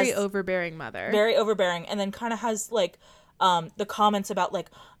kind of very overbearing mother. Very overbearing, and then kind of has, like, the comments about like,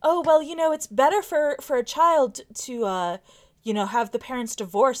 oh, well, you know, it's better for a child to, you know, have the parents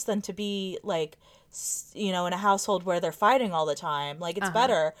divorced than to be like, you know, in a household where they're fighting all the time. Like, it's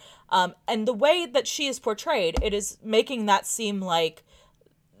better. And the way that she is portrayed, it is making that seem like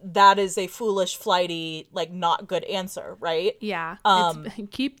that is a foolish, flighty, like, not good answer, right? Yeah.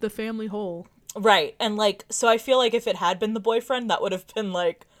 Keep the family whole. Right. And like, so I feel like if it had been the boyfriend, that would have been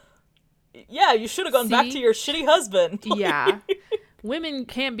like, yeah, you should have gone back to your shitty husband. Yeah. Women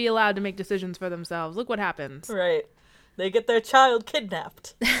can't be allowed to make decisions for themselves. Look what happens. Right. They get their child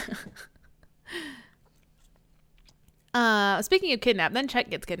kidnapped. Speaking of kidnapped, then Chet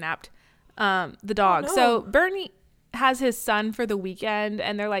gets kidnapped. The dog. Oh, no. So Bernie... has his son for the weekend,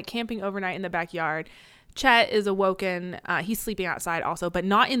 and they're like camping overnight in the backyard. Chet is awoken. He's sleeping outside also, but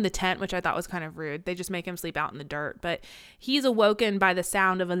not in the tent, which I thought was kind of rude. They just make him sleep out in the dirt. But he's awoken by the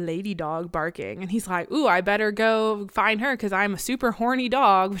sound of a lady dog barking. And he's like, ooh, I better go find her because I'm a super horny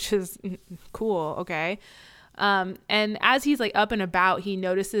dog, which is cool. Okay. And as he's like up and about, he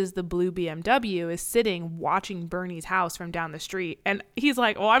notices the blue BMW is sitting watching Bernie's house from down the street. And he's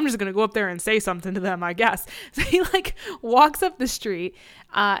like, oh, I'm just going to go up there and say something to them, I guess. So he like walks up the street,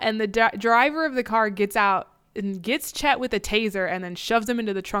 and the driver of the car gets out and gets Chet with a taser and then shoves him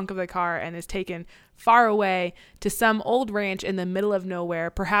into the trunk of the car and is taken far away to some old ranch in the middle of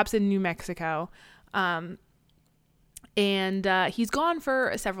nowhere, perhaps in New Mexico. And he's gone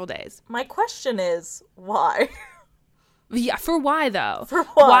for several days. My question is, why? Yeah, for why, though? For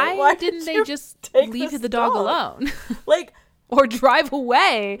why? Why didn't they just leave the dog alone? Like, or drive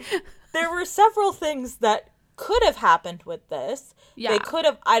away? There were several things that could have happened with this. Yeah. They could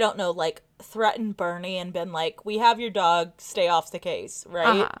have, I don't know, like, threatened Bernie and been like, we have your dog, stay off the case,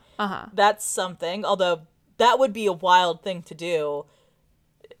 right? That's something, although that would be a wild thing to do.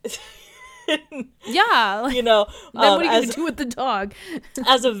 Yeah. You know, then what are you going to do with the dog?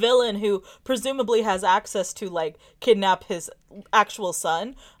 As a villain who presumably has access to, like, kidnap his actual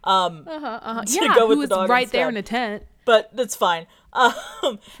son. To go with who the dog is right instead. there in a tent. But that's fine.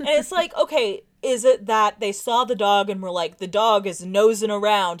 And it's like, okay, is it that they saw the dog and were like, the dog is nosing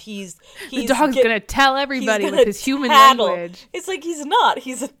around. The dog's going to tell everybody with his human tattle. language. It's like, he's not.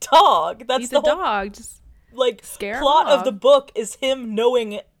 He's a dog. That's he's the a whole, dog. Just like, scare plot him off. of the book is him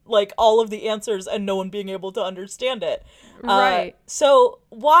knowing, like, all of the answers and no one being able to understand it. Right. So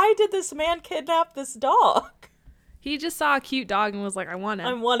why did this man kidnap this dog? He just saw a cute dog and was like, I want it.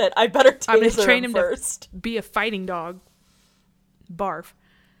 I want it. I better I'm going to taser train him him first. to be a fighting dog. Barf.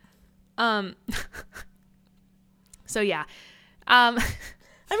 So yeah. I mean,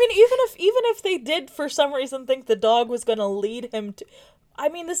 even if they did for some reason think the dog was going to lead him to, I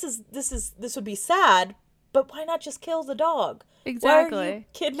mean, this would be sad, but why not just kill the dog? Exactly. Why are you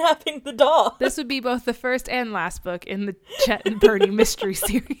kidnapping the dog? This would be both the first and last book in the Chet and Bernie mystery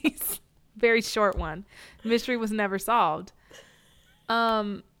series. Very short one. Mystery was never solved.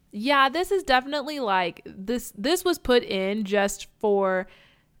 Yeah, this is definitely like this was put in just for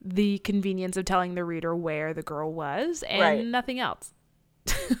the convenience of telling the reader where the girl was and nothing else.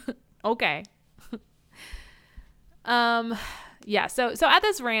 Okay. Yeah, so at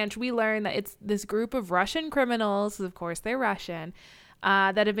this ranch, we learn that it's this group of Russian criminals, of course they're Russian,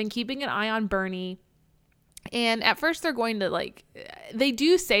 that have been keeping an eye on Bernie. And at first they're going to, like, they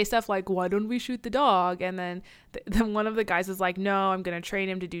do say stuff like, why don't we shoot the dog? And then one of the guys is like, no, I'm going to train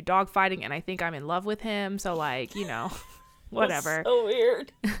him to do dog fighting, and I think I'm in love with him. So, like, you know, whatever. That's so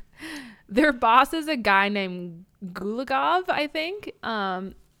weird. Their boss is a guy named Gulagov, I think.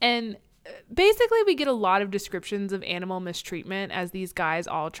 And basically we get a lot of descriptions of animal mistreatment as these guys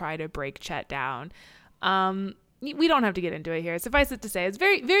all try to break Chet down. We don't have to get into it here. Suffice it to say, it's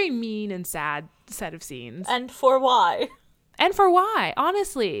very, very mean and sad set of scenes. And for why?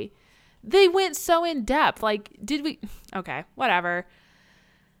 Honestly. They went so in depth. Like, did we... Okay, whatever.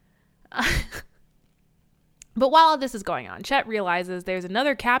 But while all this is going on, Chet realizes there's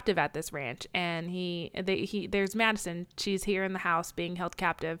another captive at this ranch, and there's Madison. She's here in the house being held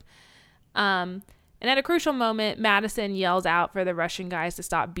captive. And at a crucial moment, Madison yells out for the Russian guys to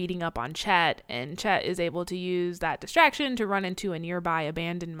stop beating up on Chet, and Chet is able to use that distraction to run into a nearby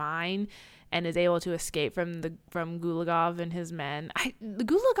abandoned mine and is able to escape from Gulagov and his men. The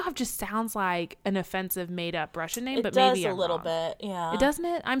Gulagov just sounds like an offensive made-up Russian name, but maybe I'm a little wrong. bit, yeah. It doesn't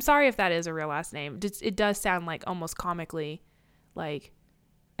it? I'm sorry if that is a real last name. It does sound like almost comically like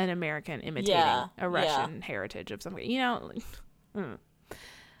an American imitating a Russian heritage of some kind. You know,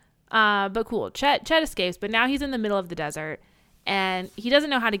 but cool. Chet escapes, but now he's in the middle of the desert, and he doesn't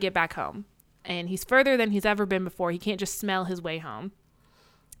know how to get back home. And he's further than he's ever been before. He can't just smell his way home.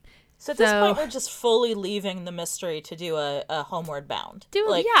 So at this point, we're just fully leaving the mystery to do a homeward bound.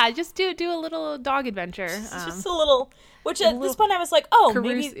 Just do a little dog adventure. Just a little, which at this point I was like, oh,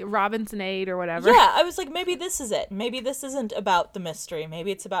 maybe Robinsonade or whatever. Yeah, I was like, maybe this is it. Maybe this isn't about the mystery.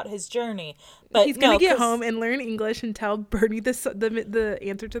 Maybe it's about his journey. But he's gonna get home and learn English and tell Bernie the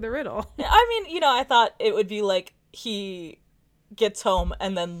answer to the riddle. I mean, I thought it would be like he gets home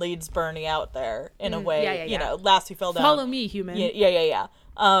and then leads Bernie out there in a way. Last he fell down. Follow me, human. Yeah.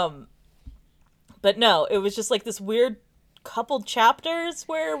 But no, it was just like this weird couple chapters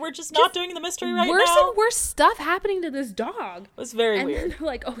where we're just not doing the mystery right worse now. And worse stuff happening to this dog. It was very weird. And they're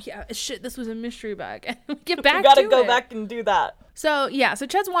like, oh yeah, shit, this was a mystery bug. And we get back to it. We gotta go back and do that. So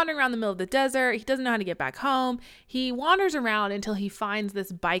Chet's wandering around the middle of the desert. He doesn't know how to get back home. He wanders around until he finds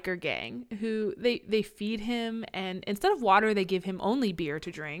this biker gang who they feed him, and instead of water, they give him only beer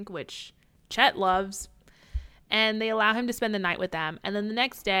to drink, which Chet loves. And they allow him to spend the night with them. And then the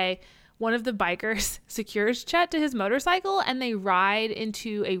next day, one of the bikers secures Chet to his motorcycle, and they ride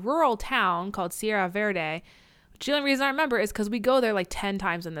into a rural town called Sierra Verde. Which the only reason I remember is because we go there like 10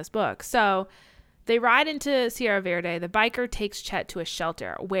 times in this book. So they ride into Sierra Verde. The biker takes Chet to a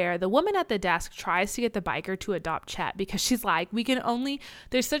shelter where the woman at the desk tries to get the biker to adopt Chet because she's like,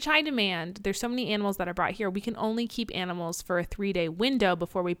 there's such high demand. There's so many animals that are brought here. We can only keep animals for a 3-day window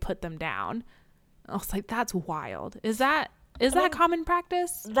before we put them down. I was like, that's wild. Is that common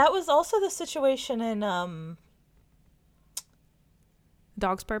practice? That was also the situation in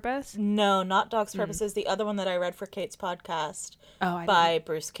Dog's Purpose? No, not Dog's Purpose. Is the other one that I read for Kate's podcast by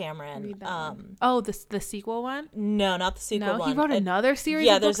Bruce Cameron. The sequel one? No, not the sequel one. No, he wrote another series.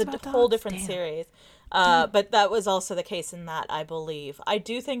 Yeah, of there's books a about whole dogs? different Damn. series. But that was also the case in that, I believe. I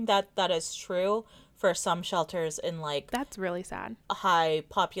do think that is true for some shelters in like that's really sad high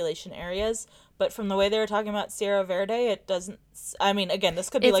population areas. But from the way they were talking about Sierra Verde, it doesn't. I mean, again,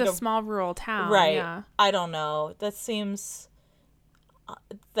 this could be like a small rural town, right? Yeah. I don't know. That seems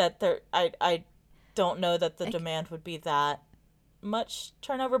that there. I don't know that the demand would be that much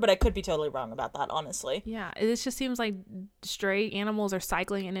turnover, but I could be totally wrong about that, honestly. Yeah, it just seems like stray animals are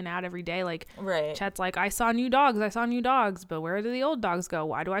cycling in and out every day. Like, right. Chet's like, I saw new dogs, but where do the old dogs go?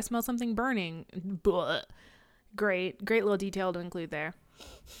 Why do I smell something burning? Blah. Great little detail to include there.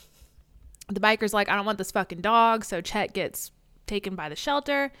 The biker's like, I don't want this fucking dog, so Chet gets taken by the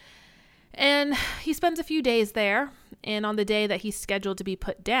shelter, and he spends a few days there, and on the day that he's scheduled to be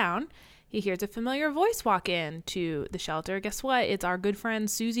put down, he hears a familiar voice walk in to the shelter. Guess what? It's our good friend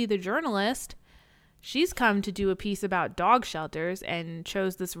Susie the journalist. She's come to do a piece about dog shelters and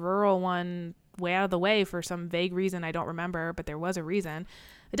chose this rural one way out of the way for some vague reason I don't remember, but there was a reason.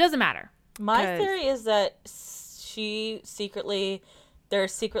 It doesn't matter. My theory is that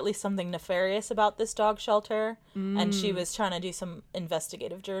there's secretly something nefarious about this dog shelter, and she was trying to do some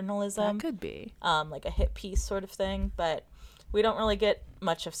investigative journalism. That could be. Like a hit piece sort of thing, but we don't really get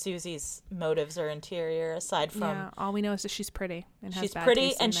much of Susie's motives or interior aside from... Yeah, all we know is that she's pretty. And has she's bad pretty,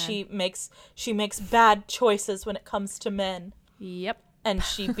 taste in and men. she makes bad choices when it comes to men. Yep. And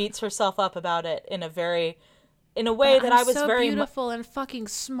she beats herself up about it in a way that I was so very... beautiful and fucking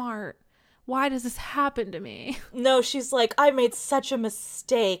smart. Why does this happen to me? No, she's like, I made such a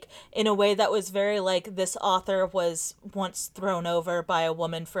mistake, in a way that was very like, this author was once thrown over by a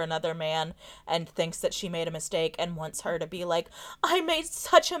woman for another man and thinks that she made a mistake and wants her to be like, I made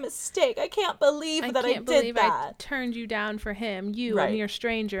such a mistake. I can't believe that I did that. I turned you down for him. You, right. A mere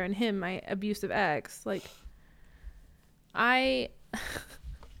stranger, and him, my abusive ex. Like, I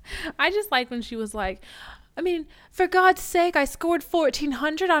just like when she was like, I mean, for God's sake, I scored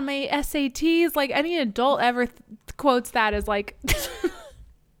 1,400 on my SATs. Like, any adult ever quotes that as like,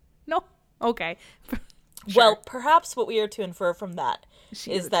 no, okay. Sure. Well, perhaps what we are to infer from that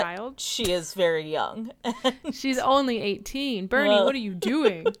is that child? She is very young. She's only 18. Bernie, what are you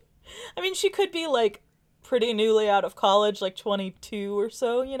doing? I mean, she could be like pretty newly out of college, like 22 or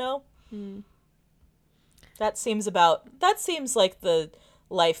so, you know? That seems like the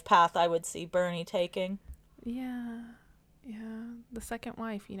life path I would see Bernie taking. Yeah. The second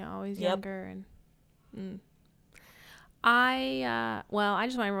wife, always younger. And I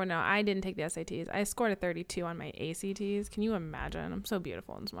just want everyone to know I didn't take the SATs. I scored a 32 on my ACTs. Can you imagine? I'm so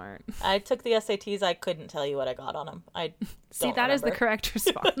beautiful and smart. I took the SATs. I couldn't tell you what I got on them. See, that is the correct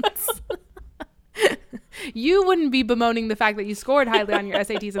response. You wouldn't be bemoaning the fact that you scored highly on your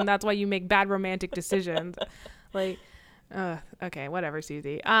SATs, and that's why you make bad romantic decisions. Like, okay, whatever,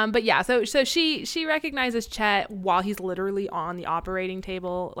 Susie. But yeah, so she recognizes Chet while he's literally on the operating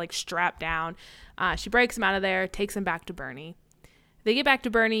table, like strapped down. She breaks him out of there, takes him back to Bernie. They get back to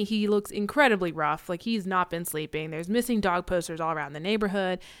Bernie. He looks incredibly rough. Like, he's not been sleeping. There's missing dog posters all around the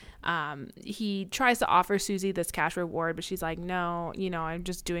neighborhood. He tries to offer Susie this cash reward, but she's like, no, I'm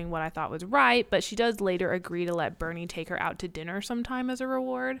just doing what I thought was right. But she does later agree to let Bernie take her out to dinner sometime as a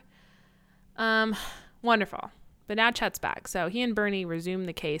reward. Wonderful. But now Chet's back, so he and Bernie resume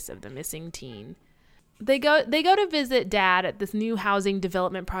the case of the missing teen. They go to visit Dad at this new housing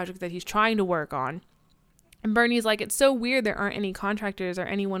development project that he's trying to work on. And Bernie's like, it's so weird there aren't any contractors or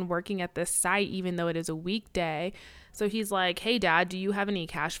anyone working at this site, even though it is a weekday. So he's like, hey, Dad, do you have any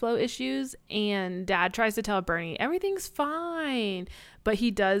cash flow issues? And Dad tries to tell Bernie, everything's fine. But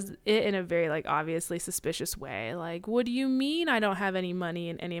he does it in a very, like, obviously suspicious way. Like, what do you mean I don't have any money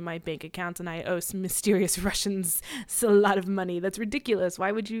in any of my bank accounts and I owe some mysterious Russians a lot of money? That's ridiculous.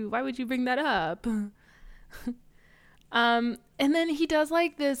 Why would you bring that up? And then he does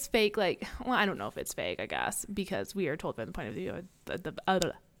like this fake, like, well, I don't know if it's fake, I guess, because we are told from the point of view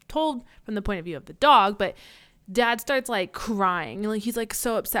of the dog, but Dad starts like crying. Like, he's like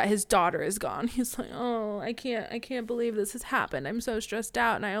so upset his daughter is gone. He's like, oh, I can't believe this has happened. I'm so stressed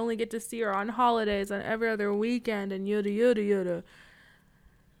out and I only get to see her on holidays on every other weekend and yada yada yada.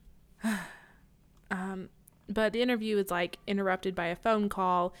 But the interview is like interrupted by a phone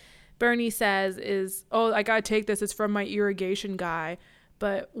call. Bernie says oh, I gotta take this. It's from my irrigation guy.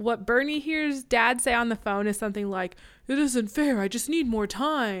 But what Bernie hears Dad say on the phone is something like, it isn't fair. I just need more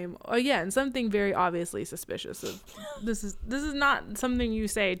time. Again, something very obviously suspicious. This is not something you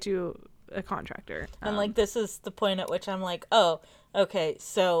say to a contractor. And like, this is the point at which I'm like, oh, okay,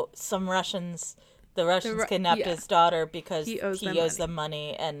 so the Russians kidnapped his daughter because he owes them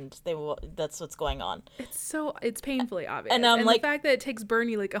money, and that's what's going on. It's painfully obvious. And like, the the fact that it takes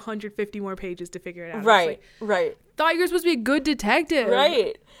Bernie like 150 more pages to figure it out. Right. Thought you were supposed to be a good detective.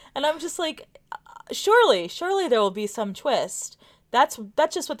 Right. And I'm just like, surely there will be some twist. That's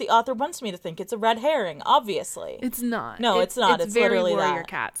just what the author wants me to think. It's a red herring, obviously. It's not. No, it's not. It's very literally Warrior that.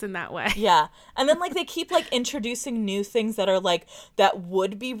 Cats in that way. Yeah. And then like they keep like introducing new things that are like that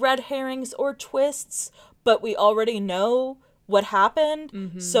would be red herrings or twists, but we already know what happened.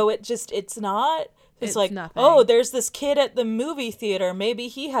 Mm-hmm. So it's not. It's like, nothing. Oh, there's this kid at the movie theater. Maybe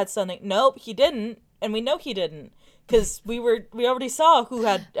he had something. Nope, he didn't. And we know he didn't. Because we already saw who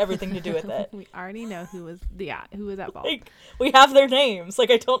had everything to do with it. We already know who was at fault. Like, we have their names.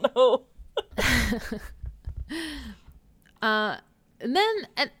 Like, I don't know. And then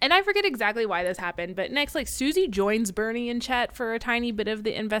I forget exactly why this happened, but next, like, Susie joins Bernie and Chet for a tiny bit of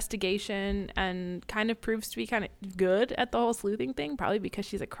the investigation and kind of proves to be kind of good at the whole sleuthing thing, probably because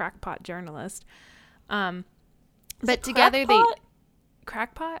she's a crackpot journalist. But together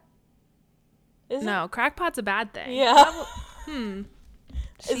crackpot. No, crackpot's a bad thing. Yeah.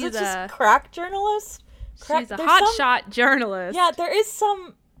 Is it just crack journalist? She's a hotshot journalist. Yeah, there is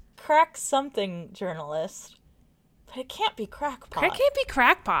some crack something journalist, but it can't be crackpot. It can't be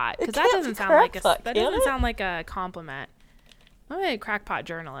crackpot because that doesn't sound like a compliment. Crackpot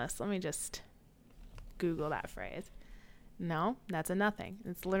journalist. Let me just Google that phrase. No, that's a nothing.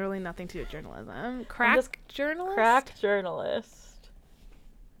 It's literally nothing to do with journalism. Journalist. Crack journalist.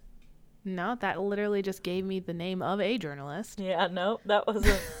 No, that literally just gave me the name of a journalist. Yeah, no, that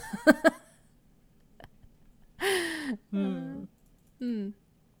wasn't.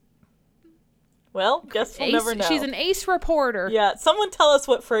 Well, guess we'll never know. She's an ace reporter. Yeah, someone tell us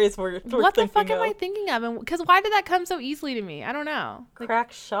what phrase we're thinking of. What the fuck am I thinking of? And because why did that come so easily to me? I don't know. Like,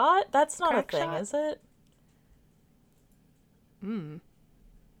 crack shot? That's not a thing, is it?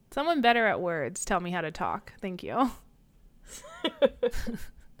 Someone better at words tell me how to talk. Thank you.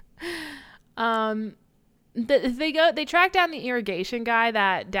 They track down the irrigation guy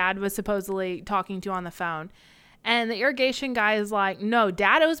that Dad was supposedly talking to on the phone, and the irrigation guy is like, no,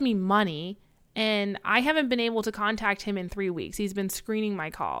 Dad owes me money and I haven't been able to contact him in 3 weeks. He's been screening my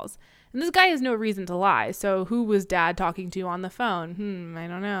calls, and this guy has no reason to lie. So who was Dad talking to on the phone? I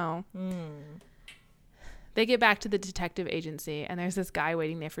don't know. They get back to the detective agency, and there's this guy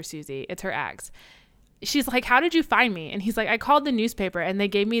waiting there for Susie. It's her ex. She's like, how did you find me? And he's like, I called the newspaper and they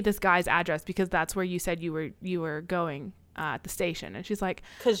gave me this guy's address because that's where you said you were going at the station. And she's like,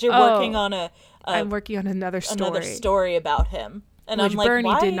 because you're working on I'm working on another story about him. And which I'm like,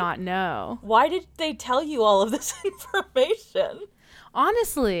 Bernie did not know. Why did they tell you all of this information?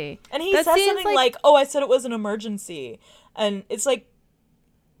 Honestly. And he says something like, oh, I said it was an emergency. And it's like,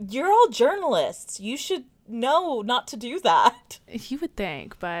 you're all journalists. You should know not to do that. You would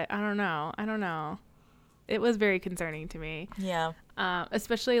think, but I don't know. It was very concerning to me. Yeah.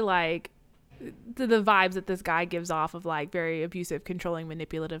 Especially like the vibes that this guy gives off of like very abusive, controlling,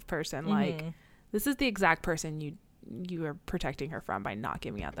 manipulative person. Mm-hmm. Like, this is the exact person you are protecting her from by not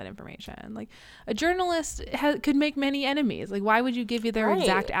giving out that information. Like, a journalist could make many enemies. Like, why would you give you their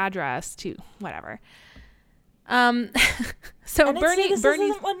exact address to whatever? So and Bernie's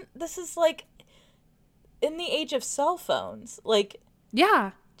this is like in the age of cell phones. Like,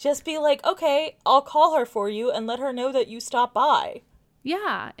 yeah. Just be like, okay, I'll call her for you and let her know that you stopped by.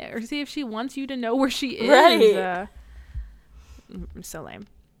 Yeah, or see if she wants you to know where she is. Right. So lame.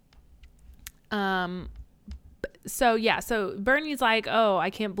 So Bernie's like, oh, I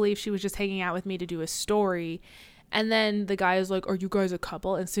can't believe she was just hanging out with me to do a story. And then the guy is like, are you guys a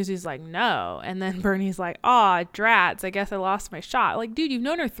couple? And Susie's like, no. And then Bernie's like, aw, drats, I guess I lost my shot. Like, dude, you've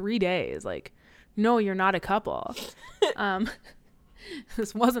known her 3 days. Like, no, you're not a couple.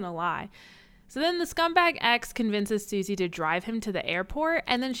 This wasn't a lie. So then the scumbag ex convinces Susie to drive him to the airport.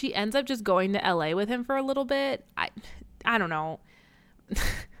 And then she ends up just going to LA with him for a little bit. I don't know.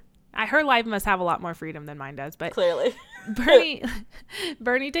 Her life must have a lot more freedom than mine does, but clearly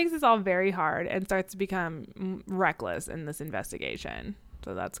Bernie takes this all very hard and starts to become reckless in this investigation.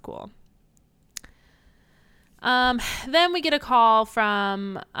 So that's cool. Then we get a call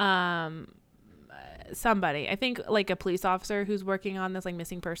from somebody, I think like a police officer who's working on this like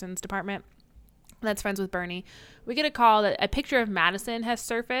missing persons department that's friends with Bernie. We get a call that a picture of Madison has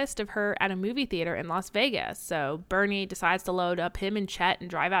surfaced of her at a movie theater in Las Vegas. So Bernie decides to load up him and Chet and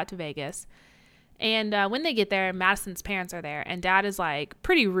drive out to Vegas. And when they get there, Madison's parents are there. And Dad is like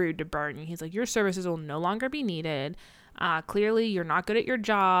pretty rude to Bernie. He's like, your services will no longer be needed. Clearly, you're not good at your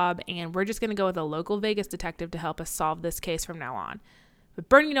job. And we're just going to go with a local Vegas detective to help us solve this case from now on. But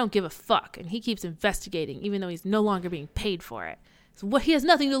Bernie don't give a fuck. And he keeps investigating, even though he's no longer being paid for it. So he has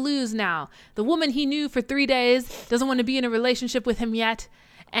nothing to lose now. The woman he knew for 3 days doesn't want to be in a relationship with him yet,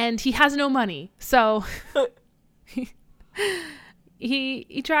 and he has no money. So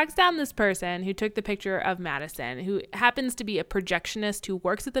he tracks down this person who took the picture of Madison, who happens to be a projectionist who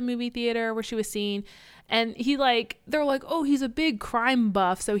works at the movie theater where she was seen. And they're like, oh, he's a big crime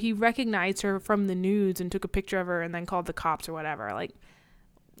buff, so he recognized her from the news and took a picture of her and then called the cops or whatever. Like,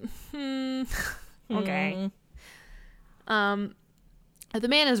 okay. The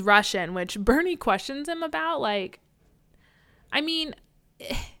man is Russian, which Bernie questions him about. Like, I mean,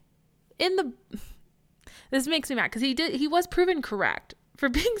 this makes me mad because he was proven correct for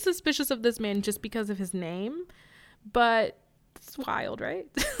being suspicious of this man just because of his name, but it's wild, right?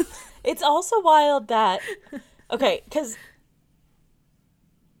 It's also wild that, okay, because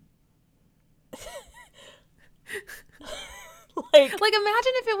like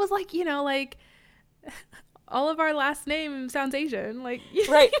imagine if it was like, you know, like all of our last name sounds Asian. Like,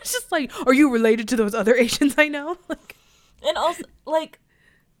 right. It's just like, are you related to those other Asians I know? Like, and also, like,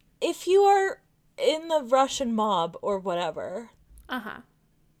 if you are in the Russian mob or whatever,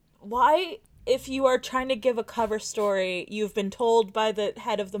 why, if you are trying to give a cover story, you've been told by the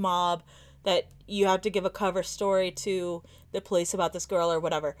head of the mob that you have to give a cover story to the police about this girl or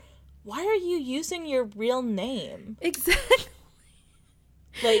whatever, why are you using your real name? Exactly.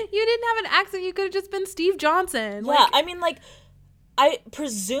 Like, you didn't have an accent. You could have just been Steve Johnson. Yeah, I mean, like,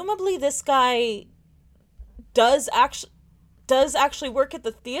 presumably this guy does actually work at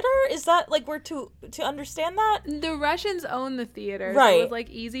the theater? Is that, like, we're to understand that? The Russians own the theater. Right. So it was, like,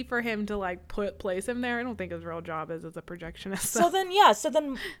 easy for him to, like, place him there. I don't think his real job is as a projectionist. So then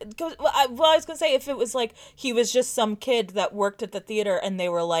I was going to say, if it was, like, he was just some kid that worked at the theater and they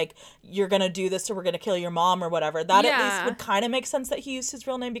were like, you're going to do this or we're going to kill your mom or whatever, that at least would kind of make sense that he used his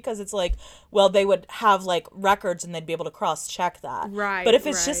real name, because it's like, well, they would have, like, records and they'd be able to cross-check that. Right. But if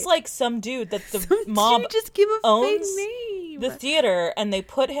it's just, like, some dude that the mob just give a owns fake name. The theater and they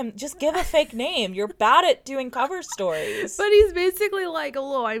put him, just give a fake name. You're bad at doing cover stories. But he's basically like,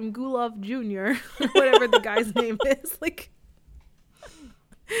 hello, I'm Gulov Jr. whatever the guy's name is. Like,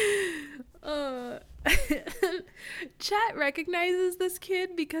 Chet recognizes this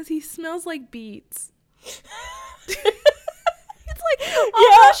kid because he smells like beets. It's like,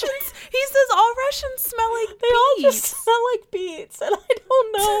 Russians, he says all Russians smell like beets. They all just smell like beets, and I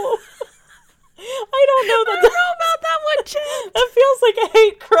don't know. I don't know I don't know about that one, Chip. That feels like a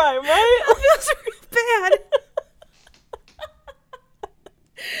hate crime, right? That feels really bad.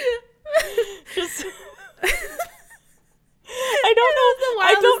 Just, I don't know.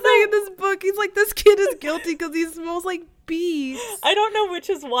 I don't know. In this book, he's like, this kid is guilty because he smells like beets. I don't know which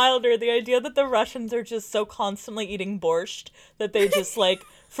is wilder, the idea that the Russians are just so constantly eating borscht that they just like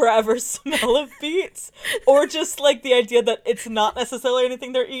forever smell of beets, or just like the idea that it's not necessarily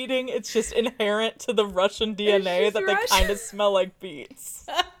anything they're eating, it's just inherent to the Russian DNA that they kind of smell like beets.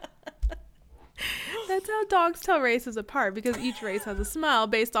 That's how dogs tell races apart, because each race has a smell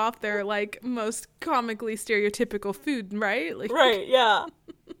based off their like most comically stereotypical food, right? Like, right, yeah.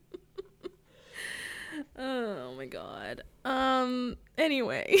 Oh my god.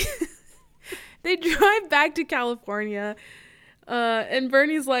 Anyway, they drive back to California. And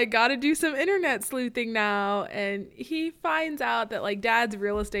Bernie's like, gotta do some internet sleuthing now. And he finds out that like Dad's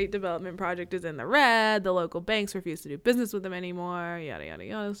real estate development project is in the red. The local banks refuse to do business with him anymore. Yada, yada,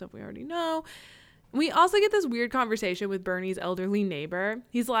 yada. Stuff we already know. We also get this weird conversation with Bernie's elderly neighbor.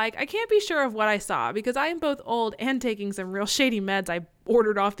 He's like, I can't be sure of what I saw because I am both old and taking some real shady meds I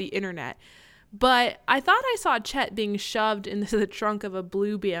ordered off the internet. But I thought I saw Chet being shoved into the trunk of a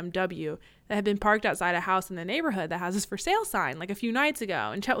blue BMW that had been parked outside a house in the neighborhood that has this for sale sign like a few nights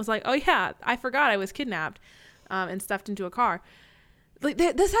ago. And Chet was like, oh yeah, I forgot I was kidnapped and stuffed into a car. Like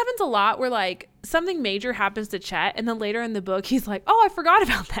this happens a lot where like something major happens to Chet and then later in the book he's like, oh, I forgot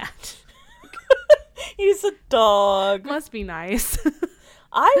about that. He's a dog. Must be nice.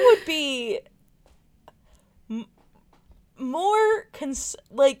 I would be more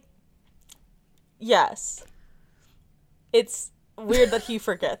yes. It's weird that he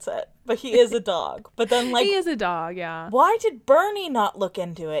forgets it, but he is a dog. But then like he is a dog, yeah. Why did Bernie not look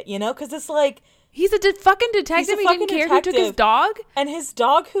into it? You know, because it's like he's a fucking detective. He didn't care who took his dog. And his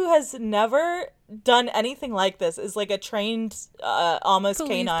dog, who has never done anything like this, is like a trained almost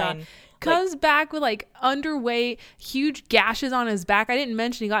Police canine. Dog. Comes back with like underweight, huge gashes on his back. I didn't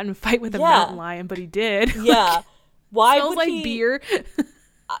mention he got in a fight with a mountain lion, but he did. Yeah. Why smells would like he beer?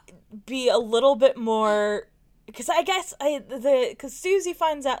 Be a little bit more? Because I guess because Susie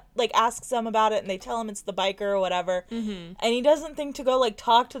finds out, like asks them about it, and they tell him it's the biker or whatever, and he doesn't think to go like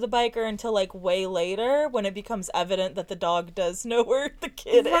talk to the biker until like way later when it becomes evident that the dog does know where the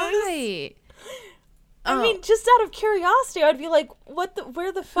kid is. Right. I mean, just out of curiosity, I'd be like, where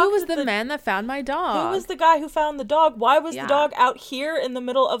the fuck? Who was the man that found my dog? Who was the guy who found the dog? Why was the dog out here in the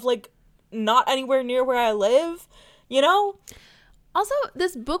middle of, like, not anywhere near where I live? You know? Also,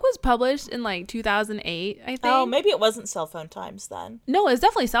 this book was published in, like, 2008, I think. Oh, maybe it wasn't cell phone times then. No, it was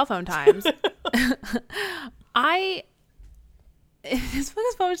definitely cell phone times. This book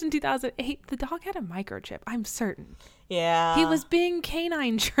was published in 2008. The dog had a microchip, I'm certain. Yeah. He was being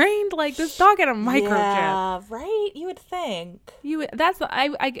canine trained. Like, this dog had a microchip. Yeah, right? You would think.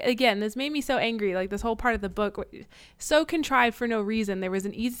 Again, this made me so angry. Like, this whole part of the book, so contrived for no reason. There was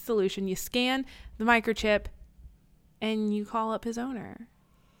an easy solution. You scan the microchip and you call up his owner.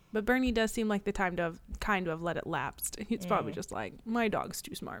 But Bernie does seem like the time to have let it lapse. It's probably just like, my dog's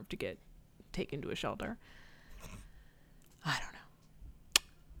too smart to get taken to a shelter. I don't know.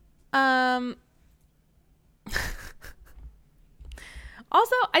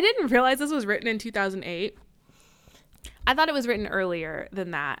 Also, I didn't realize this was written in 2008. I thought it was written earlier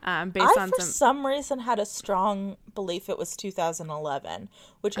than that. For some reason had a strong belief it was 2011,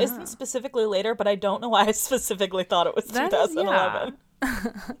 which isn't specifically later, but I don't know why I specifically thought it was 2011.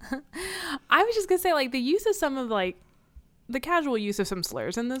 I was just gonna say, like, the use of some of, like, the casual use of some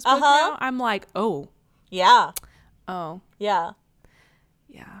slurs in this book now, I'm like, oh. Yeah. Oh. Yeah.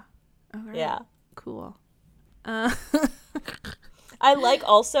 Yeah. Okay. Yeah. Cool. I like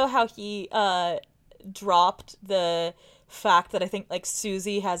also how he dropped the fact that I think like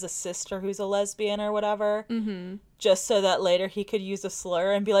Susie has a sister who's a lesbian or whatever, just so that later he could use a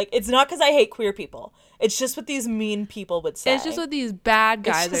slur and be like, it's not because I hate queer people. It's just what these mean people would say. It's just what these bad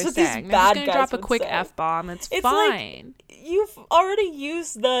guys are saying. They're just going to drop a quick F-bomb. It's fine. Like, you've already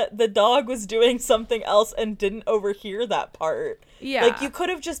used the dog was doing something else and didn't overhear that part. Yeah. Like, you could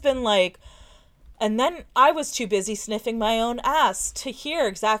have just been like, and then I was too busy sniffing my own ass to hear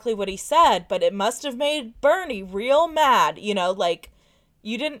exactly what he said, but it must have made Bernie real mad. You know, like,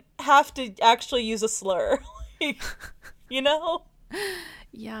 you didn't have to actually use a slur. You know?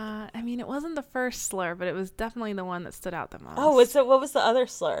 Yeah, I mean, it wasn't the first slur, but it was definitely the one that stood out the most. Oh, what was the other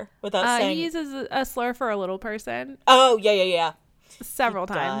slur? Without saying, he uses a slur for a little person. Oh, yeah. Several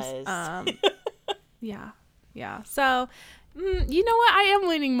times. Yeah. So, you know what? I am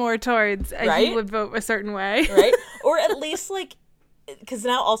leaning more towards he would vote a certain way, right? Or at least like, because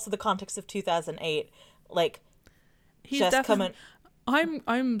now also the context of 2008, like, he's just coming. I'm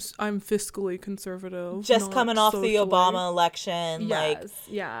fiscally conservative. Just coming off the Obama election,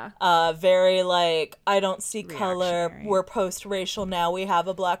 very like, I don't see color. We're post-racial now. We have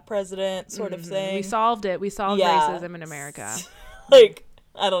a black president, sort of thing. We solved it. We solved racism in America. Like,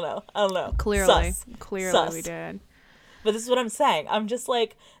 I don't know. Clearly Sus. We did. But this is what I'm saying. I'm just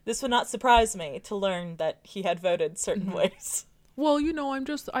like, this would not surprise me to learn that he had voted certain ways. Well, you know,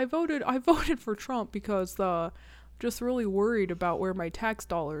 I voted for Trump because just really worried about where my tax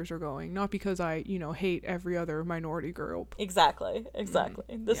dollars are going, not because I, hate every other minority group. Exactly.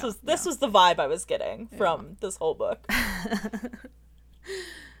 This was the vibe I was getting from this whole book.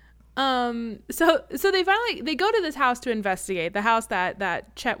 So they go to this house to investigate, the house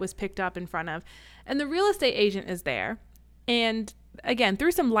that Chet was picked up in front of, and the real estate agent is there. And again,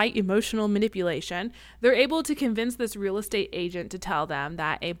 through some light emotional manipulation, they're able to convince this real estate agent to tell them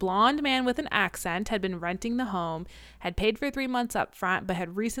that a blonde man with an accent had been renting the home, had paid for 3 months up front, but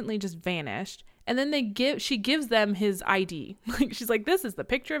had recently just vanished, And then she gives them his ID. Like, she's like, this is the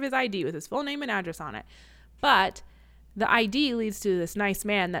picture of his ID with his full name and address on it. But the ID leads to this nice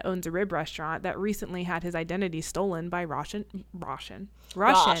man that owns a rib restaurant that recently had his identity stolen by Russian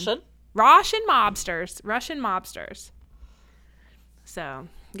mobsters. So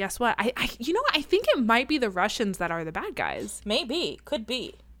guess what? I think it might be the Russians that are the bad guys. Maybe. Could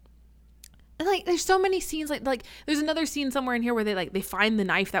be. And like, there's so many scenes. Like there's another scene somewhere in here where they find the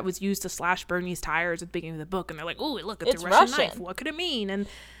knife that was used to slash Bernie's tires at the beginning of the book, and they're like, "Oh, look, it's a Russian knife. What could it mean?" And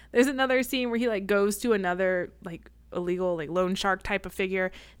there's another scene where he like goes to another like illegal like loan shark type of figure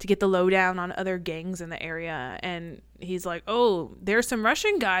to get the lowdown on other gangs in the area, and he's like, "Oh, there's some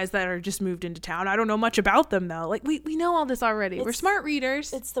Russian guys that are just moved into town. I don't know much about them though." Like we know all this already. We're smart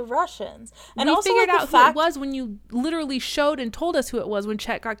readers. It's the Russians, and we also figured out who it was when you literally showed and told us who it was when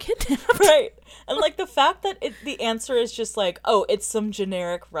Chet got kidnapped. Right, and like the fact that the answer is just like, oh, it's some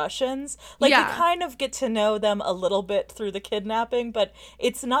generic Russians. Like you kind of get to know them a little bit through the kidnapping, but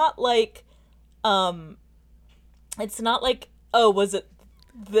it's not like, it's not like, oh, was it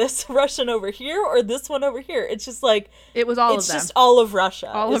this Russian over here or this one over here? It's just like, it was all of them. It's just all of Russia.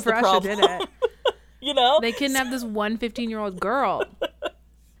 All of Russia did it. You know? They kidnapped this 15-year-old girl.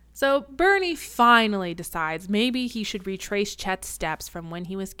 So Bernie finally decides maybe he should retrace Chet's steps from when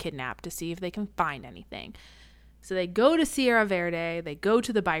he was kidnapped to see if they can find anything. So they go to Sierra Verde. They go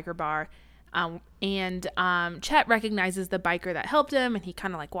to the biker bar. And Chet recognizes the biker that helped him, and he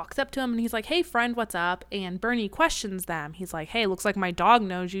kind of like walks up to him and he's like, "Hey friend, what's up?" And Bernie questions them. He's like, "Hey, looks like my dog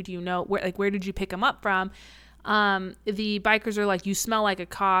knows you. Do you know where did you pick him up from?" The bikers are like, "You smell like a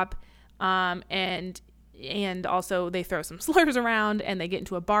cop." And also they throw some slurs around and they get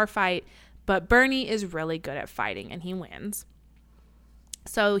into a bar fight, but Bernie is really good at fighting and he wins.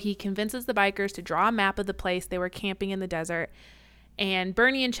 So he convinces the bikers to draw a map of the place they were camping in the desert. And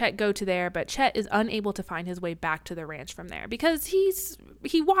Bernie and Chet go to there, but Chet is unable to find his way back to the ranch from there because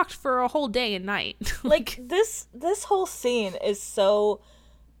he walked for a whole day and night. Like this whole scene is so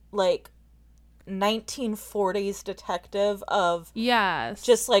like 1940s detective of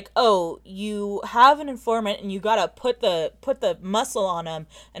just like, oh, you have an informant and you gotta put the muscle on him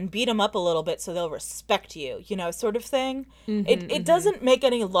and beat him up a little bit so they'll respect you, sort of thing. It doesn't make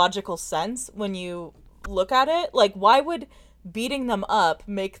any logical sense when you look at it. Like, why would beating them up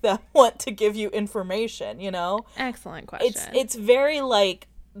make them want to give you information? Excellent question. It's very like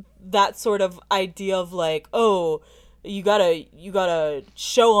that sort of idea of like, oh, you gotta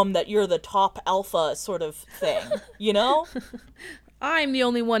show them that you're the top alpha sort of thing, I'm the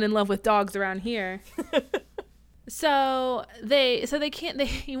only one in love with dogs around here. So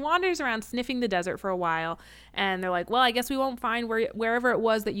he wanders around sniffing the desert for a while, and they're like, well, I guess we won't find wherever it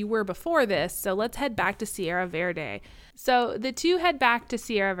was that you were before this, so let's head back to Sierra Verde. So the two head back to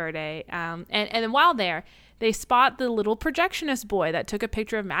Sierra Verde, and then while there, they spot the little projectionist boy that took a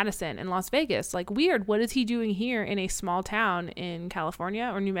picture of Madison in Las Vegas. Like, weird, what is he doing here in a small town in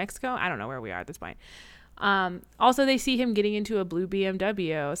California or New Mexico? I don't know where we are at this point. Also, they see him getting into a blue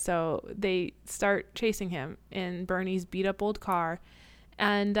BMW, so they start chasing him in Bernie's beat-up old car.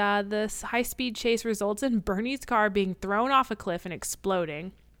 And this high-speed chase results in Bernie's car being thrown off a cliff and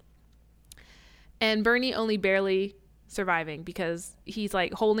exploding. And Bernie only barely surviving because he's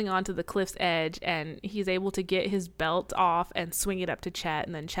like holding on to the cliff's edge, and he's able to get his belt off and swing it up to Chet,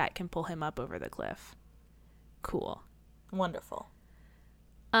 and then Chet can pull him up over the cliff. Cool. Wonderful.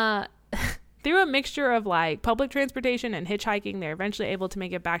 Through a mixture of like public transportation and hitchhiking, they're eventually able to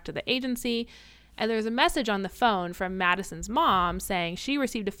make it back to the agency. And there's a message on the phone from Madison's mom saying she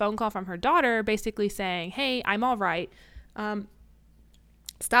received a phone call from her daughter basically saying, "Hey, I'm all right.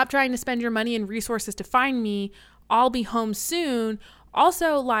 Stop trying to spend your money and resources to find me. I'll be home soon.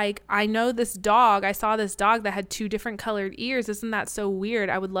 Also, like, I know this dog. I saw this dog that had 2 different colored ears. Isn't that so weird?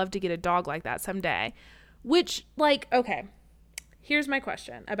 I would love to get a dog like that someday." Which, like, okay. Here's my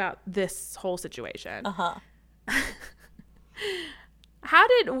question about this whole situation. How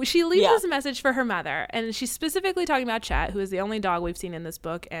did she leave this message for her mother? And she's specifically talking about Chet, who is the only dog we've seen in this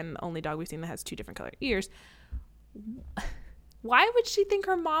book and the only dog we've seen that has 2 different colored ears. Why would she think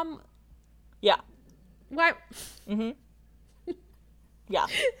her mom? Yeah. Why? Mm-hmm. Yeah.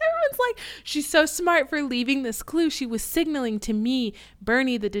 Everyone's like, she's so smart for leaving this clue. She was signaling to me,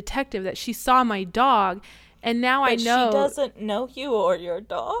 Bernie the detective, that she saw my dog. And now I know she doesn't know you or your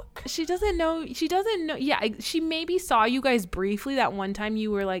dog. She doesn't know. Yeah, she maybe saw you guys briefly that one time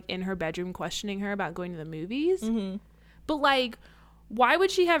you were like in her bedroom questioning her about going to the movies. Mm-hmm. But like, why would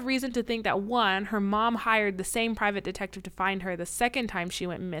she have reason to think that, one, her mom hired the same private detective to find her the second time she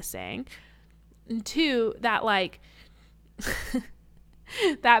went missing? And 2, that like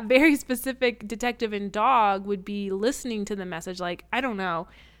that very specific detective and dog would be listening to the message. Like, I don't know.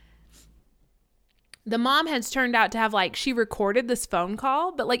 The mom has turned out to have, like, she recorded this phone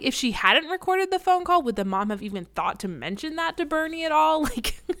call, but, like, if she hadn't recorded the phone call, would the mom have even thought to mention that to Bernie at all?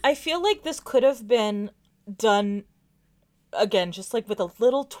 Like, I feel like this could have been done, again, just, like, with a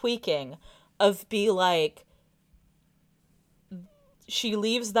little tweaking of be like, she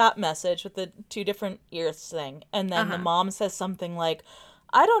leaves that message with the 2 different ears thing, and then the mom says something like,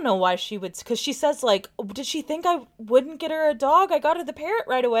 I don't know why she would, because she says, like, did she think I wouldn't get her a dog? I got her the parrot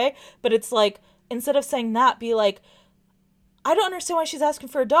right away. But it's like, instead of saying that, be like, I don't understand why she's asking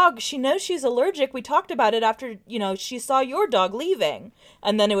for a dog. She knows she's allergic. We talked about it after, she saw your dog leaving.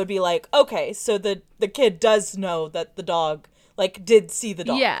 And then it would be like, okay, so the kid does know that the dog, like, did see the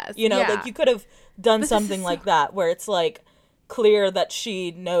dog. Yes. Like, you could have done something like that, where it's, like, clear that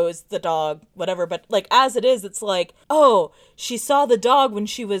she knows the dog, whatever. But, like, as it is, it's like, oh, she saw the dog when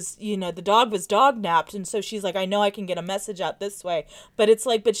she was, the dog was dog napped, and so she's like, I know I can get a message out this way. But it's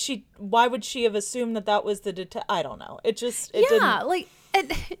like, why would she have assumed that was the I don't know. It didn't. Like,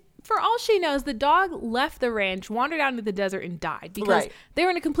 and for all she knows, the dog left the ranch, wandered out into the desert, and died because they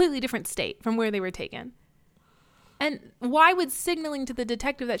were in a completely different state from where they were taken. And why would signaling to the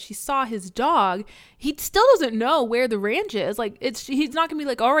detective that she saw his dog, he still doesn't know where the ranch is. Like, he's not going to be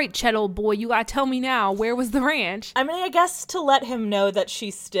like, all right, Chet, old boy, you got to tell me now, where was the ranch? I mean, I guess to let him know that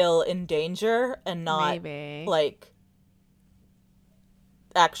she's still in danger and not, like,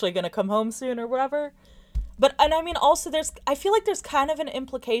 actually going to come home soon or whatever. But, and I mean, also I feel like there's kind of an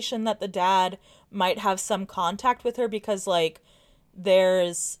implication that the dad might have some contact with her because, like,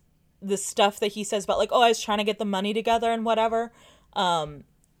 there's the stuff that he says about, like, oh, I was trying to get the money together and whatever,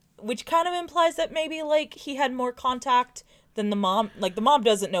 which kind of implies that maybe, like, he had more contact than the mom. Like, the mom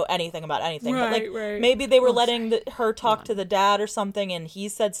doesn't know anything about anything. But, like, maybe they were letting her talk to the dad or something, and he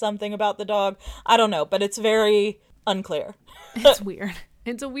said something about the dog. I don't know, but it's very unclear. It's weird.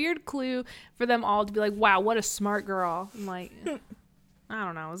 It's a weird clue for them all to be like, wow, what a smart girl. I'm like, I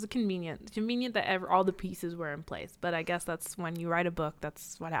don't know. It was convenient that all the pieces were in place. But I guess that's when you write a book,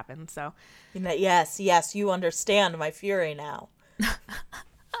 that's what happens. So, yes, you understand my fury now.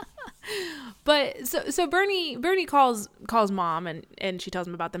 But so Bernie calls mom and she tells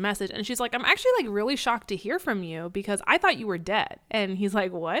him about the message, and she's like, I'm actually, like, really shocked to hear from you because I thought you were dead. And he's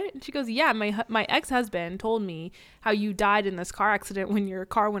like, what? And she goes, yeah, my ex-husband told me how you died in this car accident when your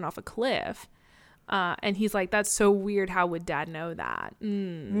car went off a cliff. And he's like, that's so weird. How would dad know that?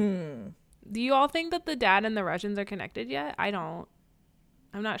 Do you all think that the dad and the Russians are connected yet? I don't.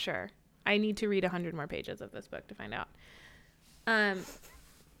 I'm not sure. I need to read 100 more pages of this book to find out.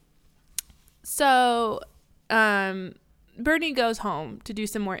 So Bernie goes home to do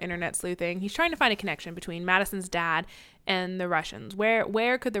some more internet sleuthing. He's trying to find a connection between Madison's dad and the Russians.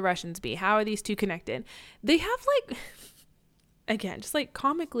 Where could the Russians be? How are these two connected? They have, like... Again, just, like,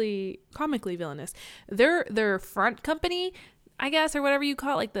 comically villainous. Their front company, I guess, or whatever you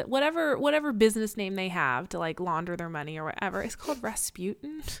call it, like the whatever business name they have to, like, launder their money or whatever, it's called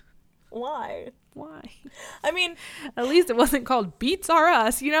Rasputin. Why? I mean, at least it wasn't called Beats R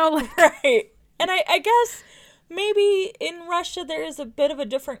Us, like, right. And I guess maybe in Russia there is a bit of a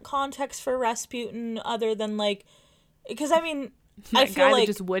different context for Rasputin other than, like, because I mean. That I feel guy like that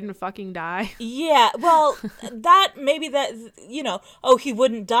just wouldn't fucking die. Yeah, well, oh, he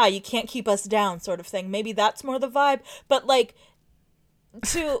wouldn't die. You can't keep us down, sort of thing. Maybe that's more the vibe. But, like,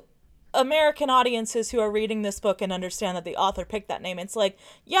 to American audiences who are reading this book and understand that the author picked that name, it's like,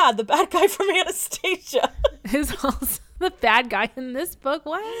 yeah, the bad guy from Anastasia is also the bad guy in this book.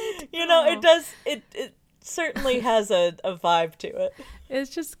 What? It does. It certainly has a vibe to it. It's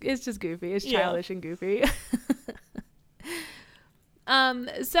just goofy. It's childish and goofy.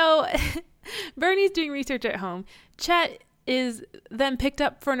 So Bernie's doing research at home. Chet is then picked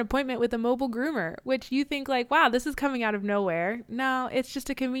up for an appointment with a mobile groomer, which you think, like, wow, this is coming out of nowhere. No, it's just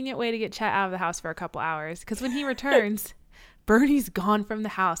a convenient way to get Chet out of the house for a couple hours. Because when he returns, Bernie's gone from the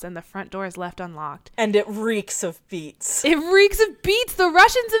house and the front door is left unlocked. And it reeks of beets. The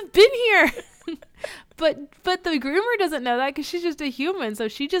Russians have been here. But the groomer doesn't know that because she's just a human. So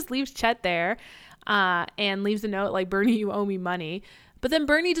she just leaves Chet there. And leaves a note like, Bernie, you owe me money. But then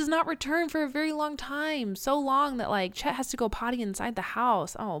Bernie does not return for a very long time. So long that, like, Chet has to go potty inside the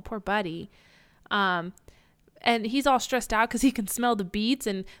house. Oh, poor buddy. And he's all stressed out because he can smell the beats.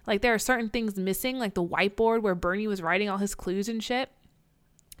 And, like, there are certain things missing, like the whiteboard where Bernie was writing all his clues and shit.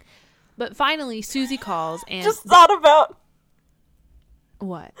 But finally, Susie calls and... Just thought about...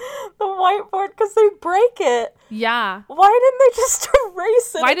 What? The whiteboard, because they break it. Yeah. Why didn't they just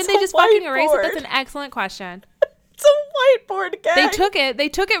erase it? Why didn't they just fucking erase it? That's an excellent question. It's a whiteboard gang. They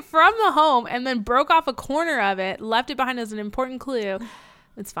took it from the home and then broke off a corner of it, left it behind as an important clue.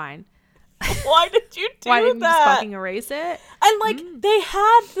 It's fine. Why did you do that? Why didn't you just fucking erase it? And like they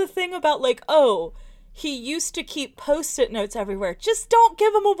had the thing about like, oh, he used to keep Post-it notes everywhere. Just don't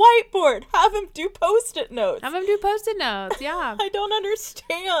give him a whiteboard. Have him do Post-it notes. Have him do Post-it notes. Yeah. I don't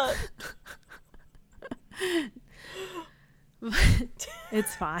understand.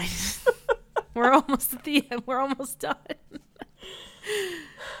 It's fine. We're almost at the end. We're almost done.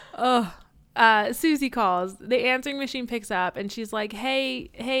 Oh. Susie calls. The answering machine picks up and she's like,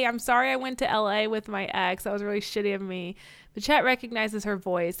 hey, I'm sorry I went to LA with my ex. That was really shitty of me. But Chet recognizes her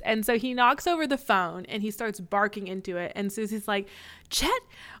voice. And so he knocks over the phone and he starts barking into it. And Susie's like, Chet,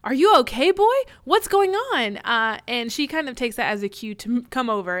 are you okay, boy? What's going on? And she kind of takes that as a cue to come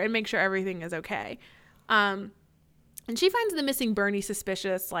over and make sure everything is okay. And she finds the missing Bernie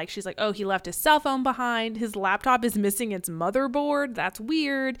suspicious. Like, she's like, oh, he left his cell phone behind. His laptop is missing its motherboard. That's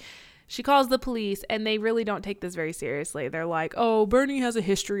weird. She calls the police, and they really don't take this very seriously. They're like, oh, Bernie has a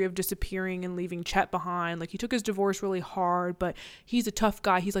history of disappearing and leaving Chet behind. Like, he took his divorce really hard, but he's a tough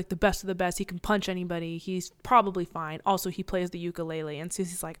guy. He's, like, the best of the best. He can punch anybody. He's probably fine. Also, he plays the ukulele. And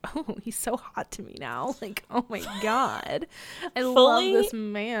Susie's like, oh, he's so hot to me now. Like, oh, my God. I love this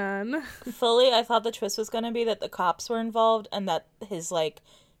man. Fully, I thought the twist was going to be that the cops were involved and that his, like,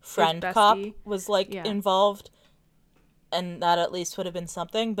 friend cop was, like, involved. And that at least would have been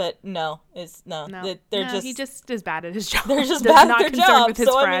something, but no, they're just he just is bad at his job. They're just bad at their job. With his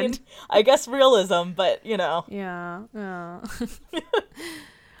friend. I mean, I guess realism, but you know. Yeah.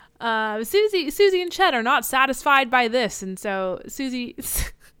 Susie and Chet are not satisfied by this, and so Chet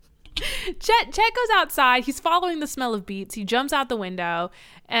goes outside. He's following the smell of beets. He jumps out the window,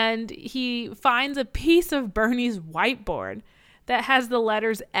 and he finds a piece of Bernie's whiteboard that has the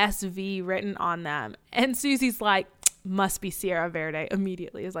letters SV written on them, and Susie's like, must be Sierra Verde.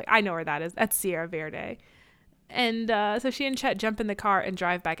 Immediately is like, I know where that is. That's Sierra Verde. And so she and Chet jump in the car and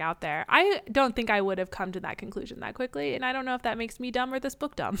drive back out there. I don't think I would have come to that conclusion that quickly, and I don't know if that makes me dumb or this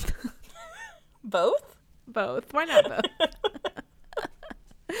book dumb. Both Why not both?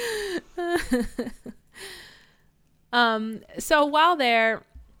 So while they're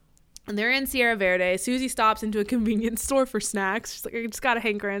in Sierra Verde, Susie stops into a convenience store for snacks. She's like, I just got a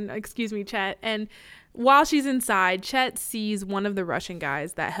hankering. Excuse me, Chet. And while she's inside, Chet sees one of the Russian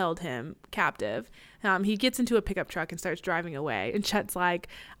guys that held him captive. He gets into a pickup truck and starts driving away. And Chet's like,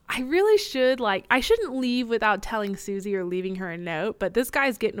 I shouldn't leave without telling Susie or leaving her a note, but this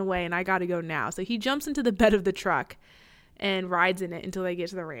guy's getting away and I got to go now. So he jumps into the bed of the truck and rides in it until they get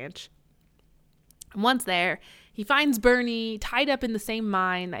to the ranch. And once there, he finds Bernie tied up in the same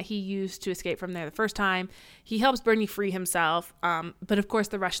mine that he used to escape from there the first time. He helps Bernie free himself. But of course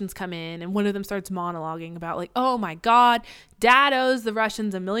the Russians come in and one of them starts monologuing about like, oh my God, Dad owes the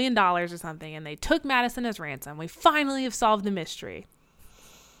Russians $1 million or something. And they took Madison as ransom. We finally have solved the mystery.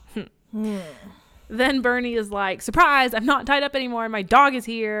 Then Bernie is like, surprise, I'm not tied up anymore. My dog is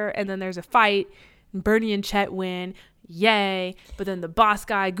here. And then there's a fight. And Bernie and Chet win. Yay. But then the boss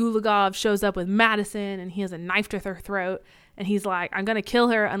guy, Gulagov, shows up with Madison and he has a knife to her throat. And he's like, I'm going to kill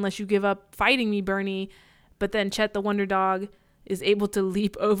her unless you give up fighting me, Bernie. But then Chet the Wonder Dog is able to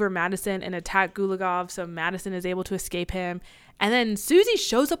leap over Madison and attack Gulagov. So Madison is able to escape him. And then Susie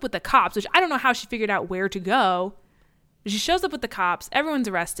shows up with the cops, which I don't know how she figured out where to go. She shows up with the cops. Everyone's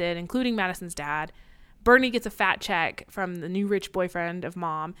arrested, including Madison's dad. Bernie gets a fat check from the new rich boyfriend of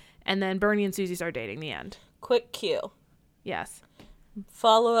Mom. And then Bernie and Susie start dating. The end. Quick cue. Yes.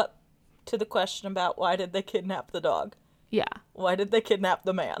 Follow up to the question about why did they kidnap the dog? Yeah. Why did they kidnap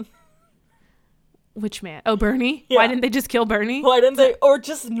the man? Which man? Oh, Bernie? Yeah. Why didn't they just kill Bernie? Why didn't they? Or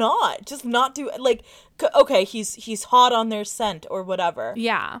just not do, like, okay, he's hot on their scent or whatever.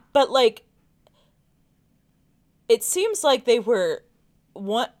 Yeah. But, like, it seems like they were,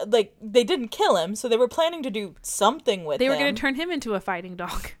 they didn't kill him, so they were planning to do something with him. They were going to turn him into a fighting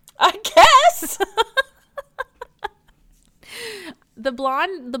dog. I guess! The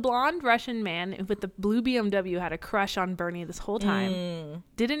blonde Russian man with the blue BMW had a crush on Bernie this whole time.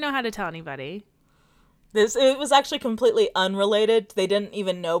 Didn't know how to tell anybody. It was actually completely unrelated. They didn't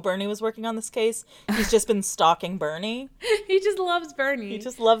even know Bernie was working on this case. He's just been stalking Bernie. He just loves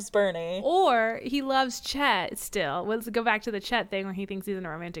Bernie. Or he loves Chet still. Let's go back to the Chet thing where he thinks he's in a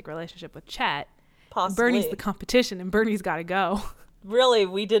romantic relationship with Chet. Possibly. Bernie's the competition and Bernie's got to go. Really,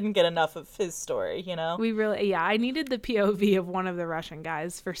 we didn't get enough of his story, you know? I needed the POV of one of the Russian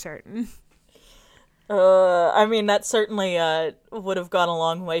guys for certain. I mean, that certainly would have gone a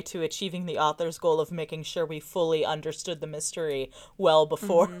long way to achieving the author's goal of making sure we fully understood the mystery well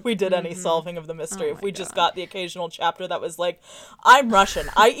before we did any solving of the mystery. Oh if we my just God. got the occasional chapter that was like, I'm Russian,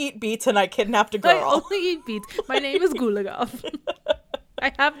 I eat beets, and I kidnapped a I girl. only eat beets. My name is Gulagov.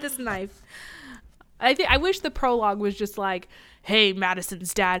 I have this knife. I wish the prologue was just like, hey,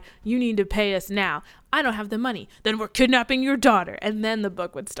 Madison's dad, you need to pay us now. I don't have the money. Then we're kidnapping your daughter. And then the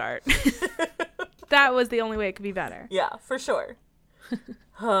book would start. That was the only way it could be better. Yeah, for sure.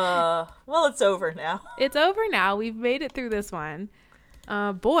 Well, it's over now. It's over now. We've made it through this one.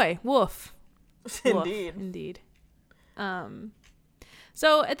 Boy, woof. Indeed. Woof, indeed.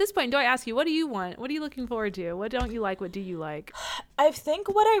 So at this point, do I ask you, what do you want? What are you looking forward to? What don't you like? What do you like? I think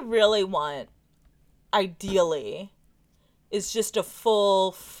what I really want, ideally, is just a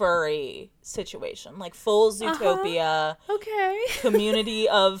full furry situation. Like full Zootopia, Okay. community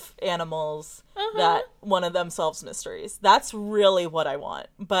of animals that one of them solves mysteries. That's really what I want.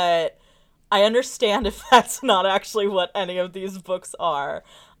 But I understand if that's not actually what any of these books are.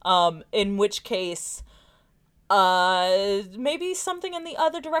 In which case, maybe something in the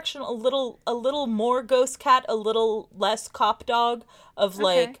other direction, a little more ghost cat, a little less cop dog of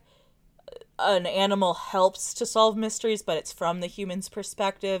like an animal helps to solve mysteries, but it's from the human's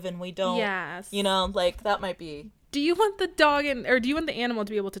perspective and we don't, Yes. you know, like that might be. Do you want the dog or do you want the animal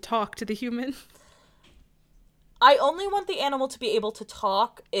to be able to talk to the human? I only want the animal to be able to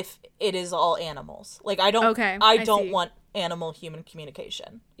talk if it is all animals. Like I don't, Okay, I I don't see. want animal-human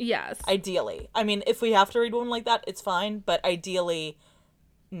communication. Yes. Ideally. I mean, if we have to read one like that, it's fine, but ideally,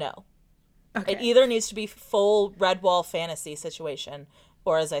 no. Okay. It either needs to be full Redwall fantasy situation,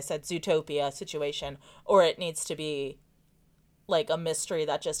 or as I said, Zootopia situation, or it needs to be like a mystery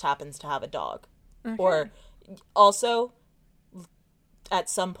that just happens to have a dog. Okay. Or also, at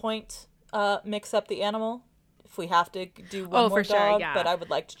some point, mix up the animal. If we have to do one more for sure, dog, yeah. but I would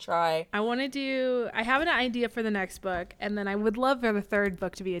like to try. I have an idea for the next book, and then I would love for the third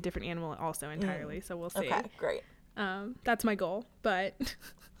book to be a different animal also entirely, so we'll see. Okay, great. That's my goal, but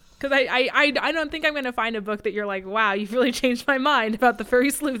because I don't think I'm going to find a book that you're like, wow, you've really changed my mind about the furry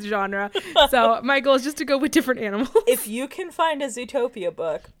sleuth genre. So my goal is just to go with different animals. If you can find a Zootopia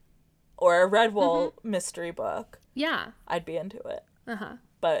book or a Redwall mystery book, Yeah. I'd be into it. Uh-huh.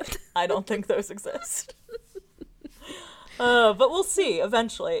 But I don't think those exist. But we'll see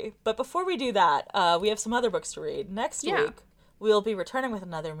eventually. But before we do that, we have some other books to read. Next week, we'll be returning with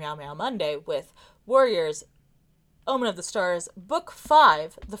another Meow Meow Monday with Warriors, Omen of the Stars, Book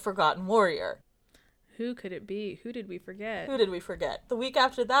 5, The Forgotten Warrior. Who could it be? Who did we forget? Who did we forget? The week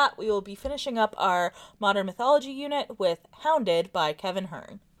after that, we will be finishing up our Modern Mythology unit with Hounded by Kevin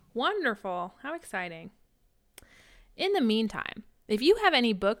Hearn. Wonderful. How exciting. In the meantime, if you have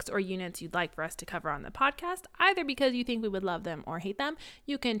any books or units you'd like for us to cover on the podcast, either because you think we would love them or hate them,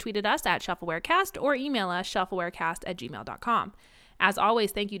 you can tweet at us at shelfawarecast or email us shelfawarecast@gmail.com. As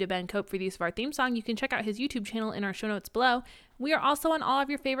always, thank you to Ben Cope for the use of our theme song. You can check out his YouTube channel in our show notes below. We are also on all of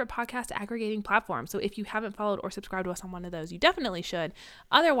your favorite podcast aggregating platforms, so if you haven't followed or subscribed to us on one of those, you definitely should.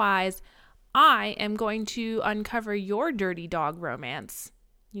 Otherwise, I am going to uncover your dirty dog romance.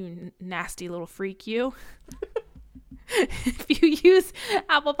 You nasty little freak, you. If you use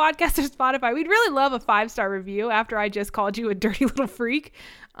Apple Podcasts or Spotify, we'd really love a 5-star review after I just called you a dirty little freak.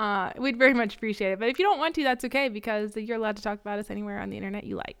 We'd very much appreciate it. But if you don't want to, that's okay, because you're allowed to talk about us anywhere on the internet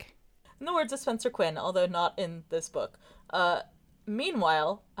you like. In the words of Spencer Quinn, although not in this book.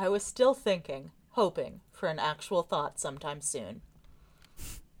 Meanwhile, I was still thinking, hoping for an actual thought sometime soon.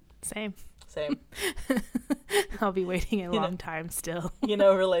 Same. I'll be waiting a long time still.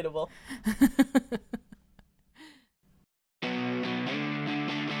 Relatable.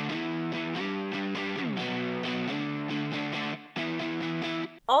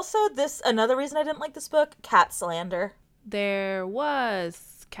 Also, another reason I didn't like this book, cat slander. There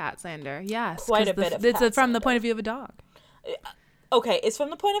was cat slander, yes. Quite a bit of It's cat from the slander. point of view of a dog. Okay, it's from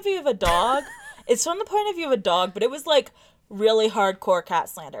the point of view of a dog. But it was like really hardcore cat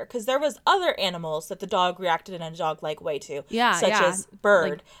slander because there was other animals that the dog reacted in a dog-like way to, such as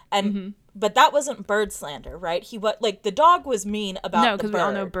bird, but that wasn't bird slander, right? The dog was mean about No, the because bird. we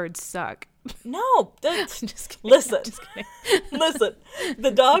all know birds suck. No, I'm just kidding. listen, I'm just kidding. listen.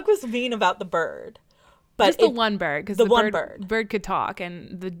 The dog was mean about the bird, but just the one bird, because the one bird could talk,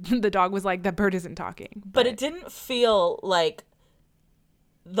 and the dog was like, that bird isn't talking. But it didn't feel like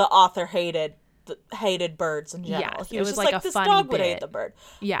the author hated birds in general. Yes, He it was was just like like a this funny dog would bit. hate the bird.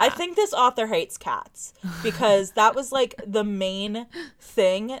 Yeah. I think this author hates cats because that was like the main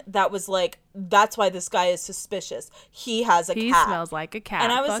thing that was like, that's why this guy is suspicious. He has a cat. He smells like a cat.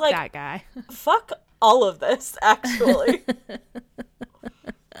 And I was Fuck like, that guy. Fuck all of this, actually.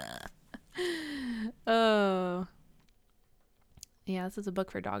 Oh. Yeah, this is a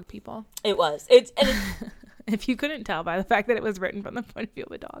book for dog people. It was. If you couldn't tell by the fact that it was written from the point of view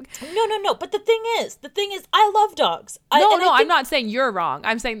of a dog. No. But the thing is, I love dogs. I'm not saying you're wrong.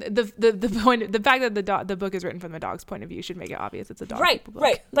 I'm saying the fact that the book is written from the dog's point of view should make it obvious it's a dog people book.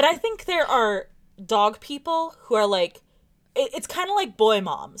 Right. But I think there are dog people who are like, it's kind of like boy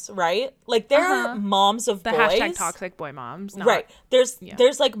moms, right? Like there are moms of boys. The hashtag toxic boy moms. Right. There's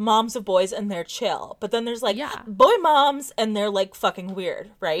like moms of boys and they're chill. But then there's like boy moms and they're like fucking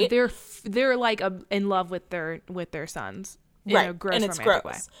weird, right? They're like in love with their sons. In a gross and it's romantic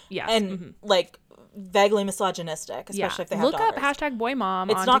gross. way. Yes. And like vaguely misogynistic, especially if they have Look daughters. up hashtag boy mom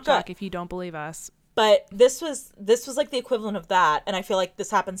on not TikTok good. if you don't believe us. But this was like the equivalent of that, and I feel like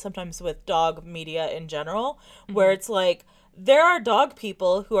this happens sometimes with dog media in general, where it's like there are dog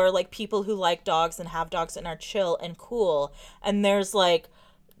people who are like people who like dogs and have dogs and are chill and cool, and there's like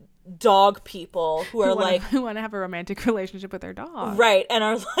dog people who want to have a romantic relationship with their dog, right? And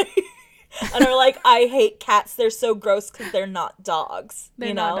are like I hate cats. They're so gross because they're not dogs.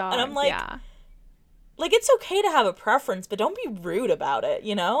 They're not dogs. And I'm like, like it's okay to have a preference, but don't be rude about it.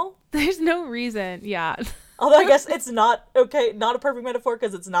 There's no reason. Yeah. Although I guess it's not okay, not a perfect metaphor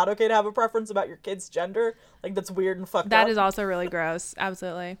because it's not okay to have a preference about your kid's gender. Like, that's weird and fucked up. That is also really gross.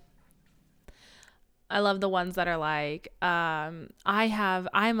 Absolutely. I love the ones that are like, I'm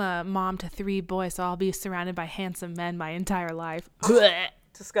a mom to 3 boys, so I'll be surrounded by handsome men my entire life.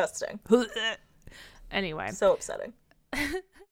 Disgusting. Anyway. So upsetting.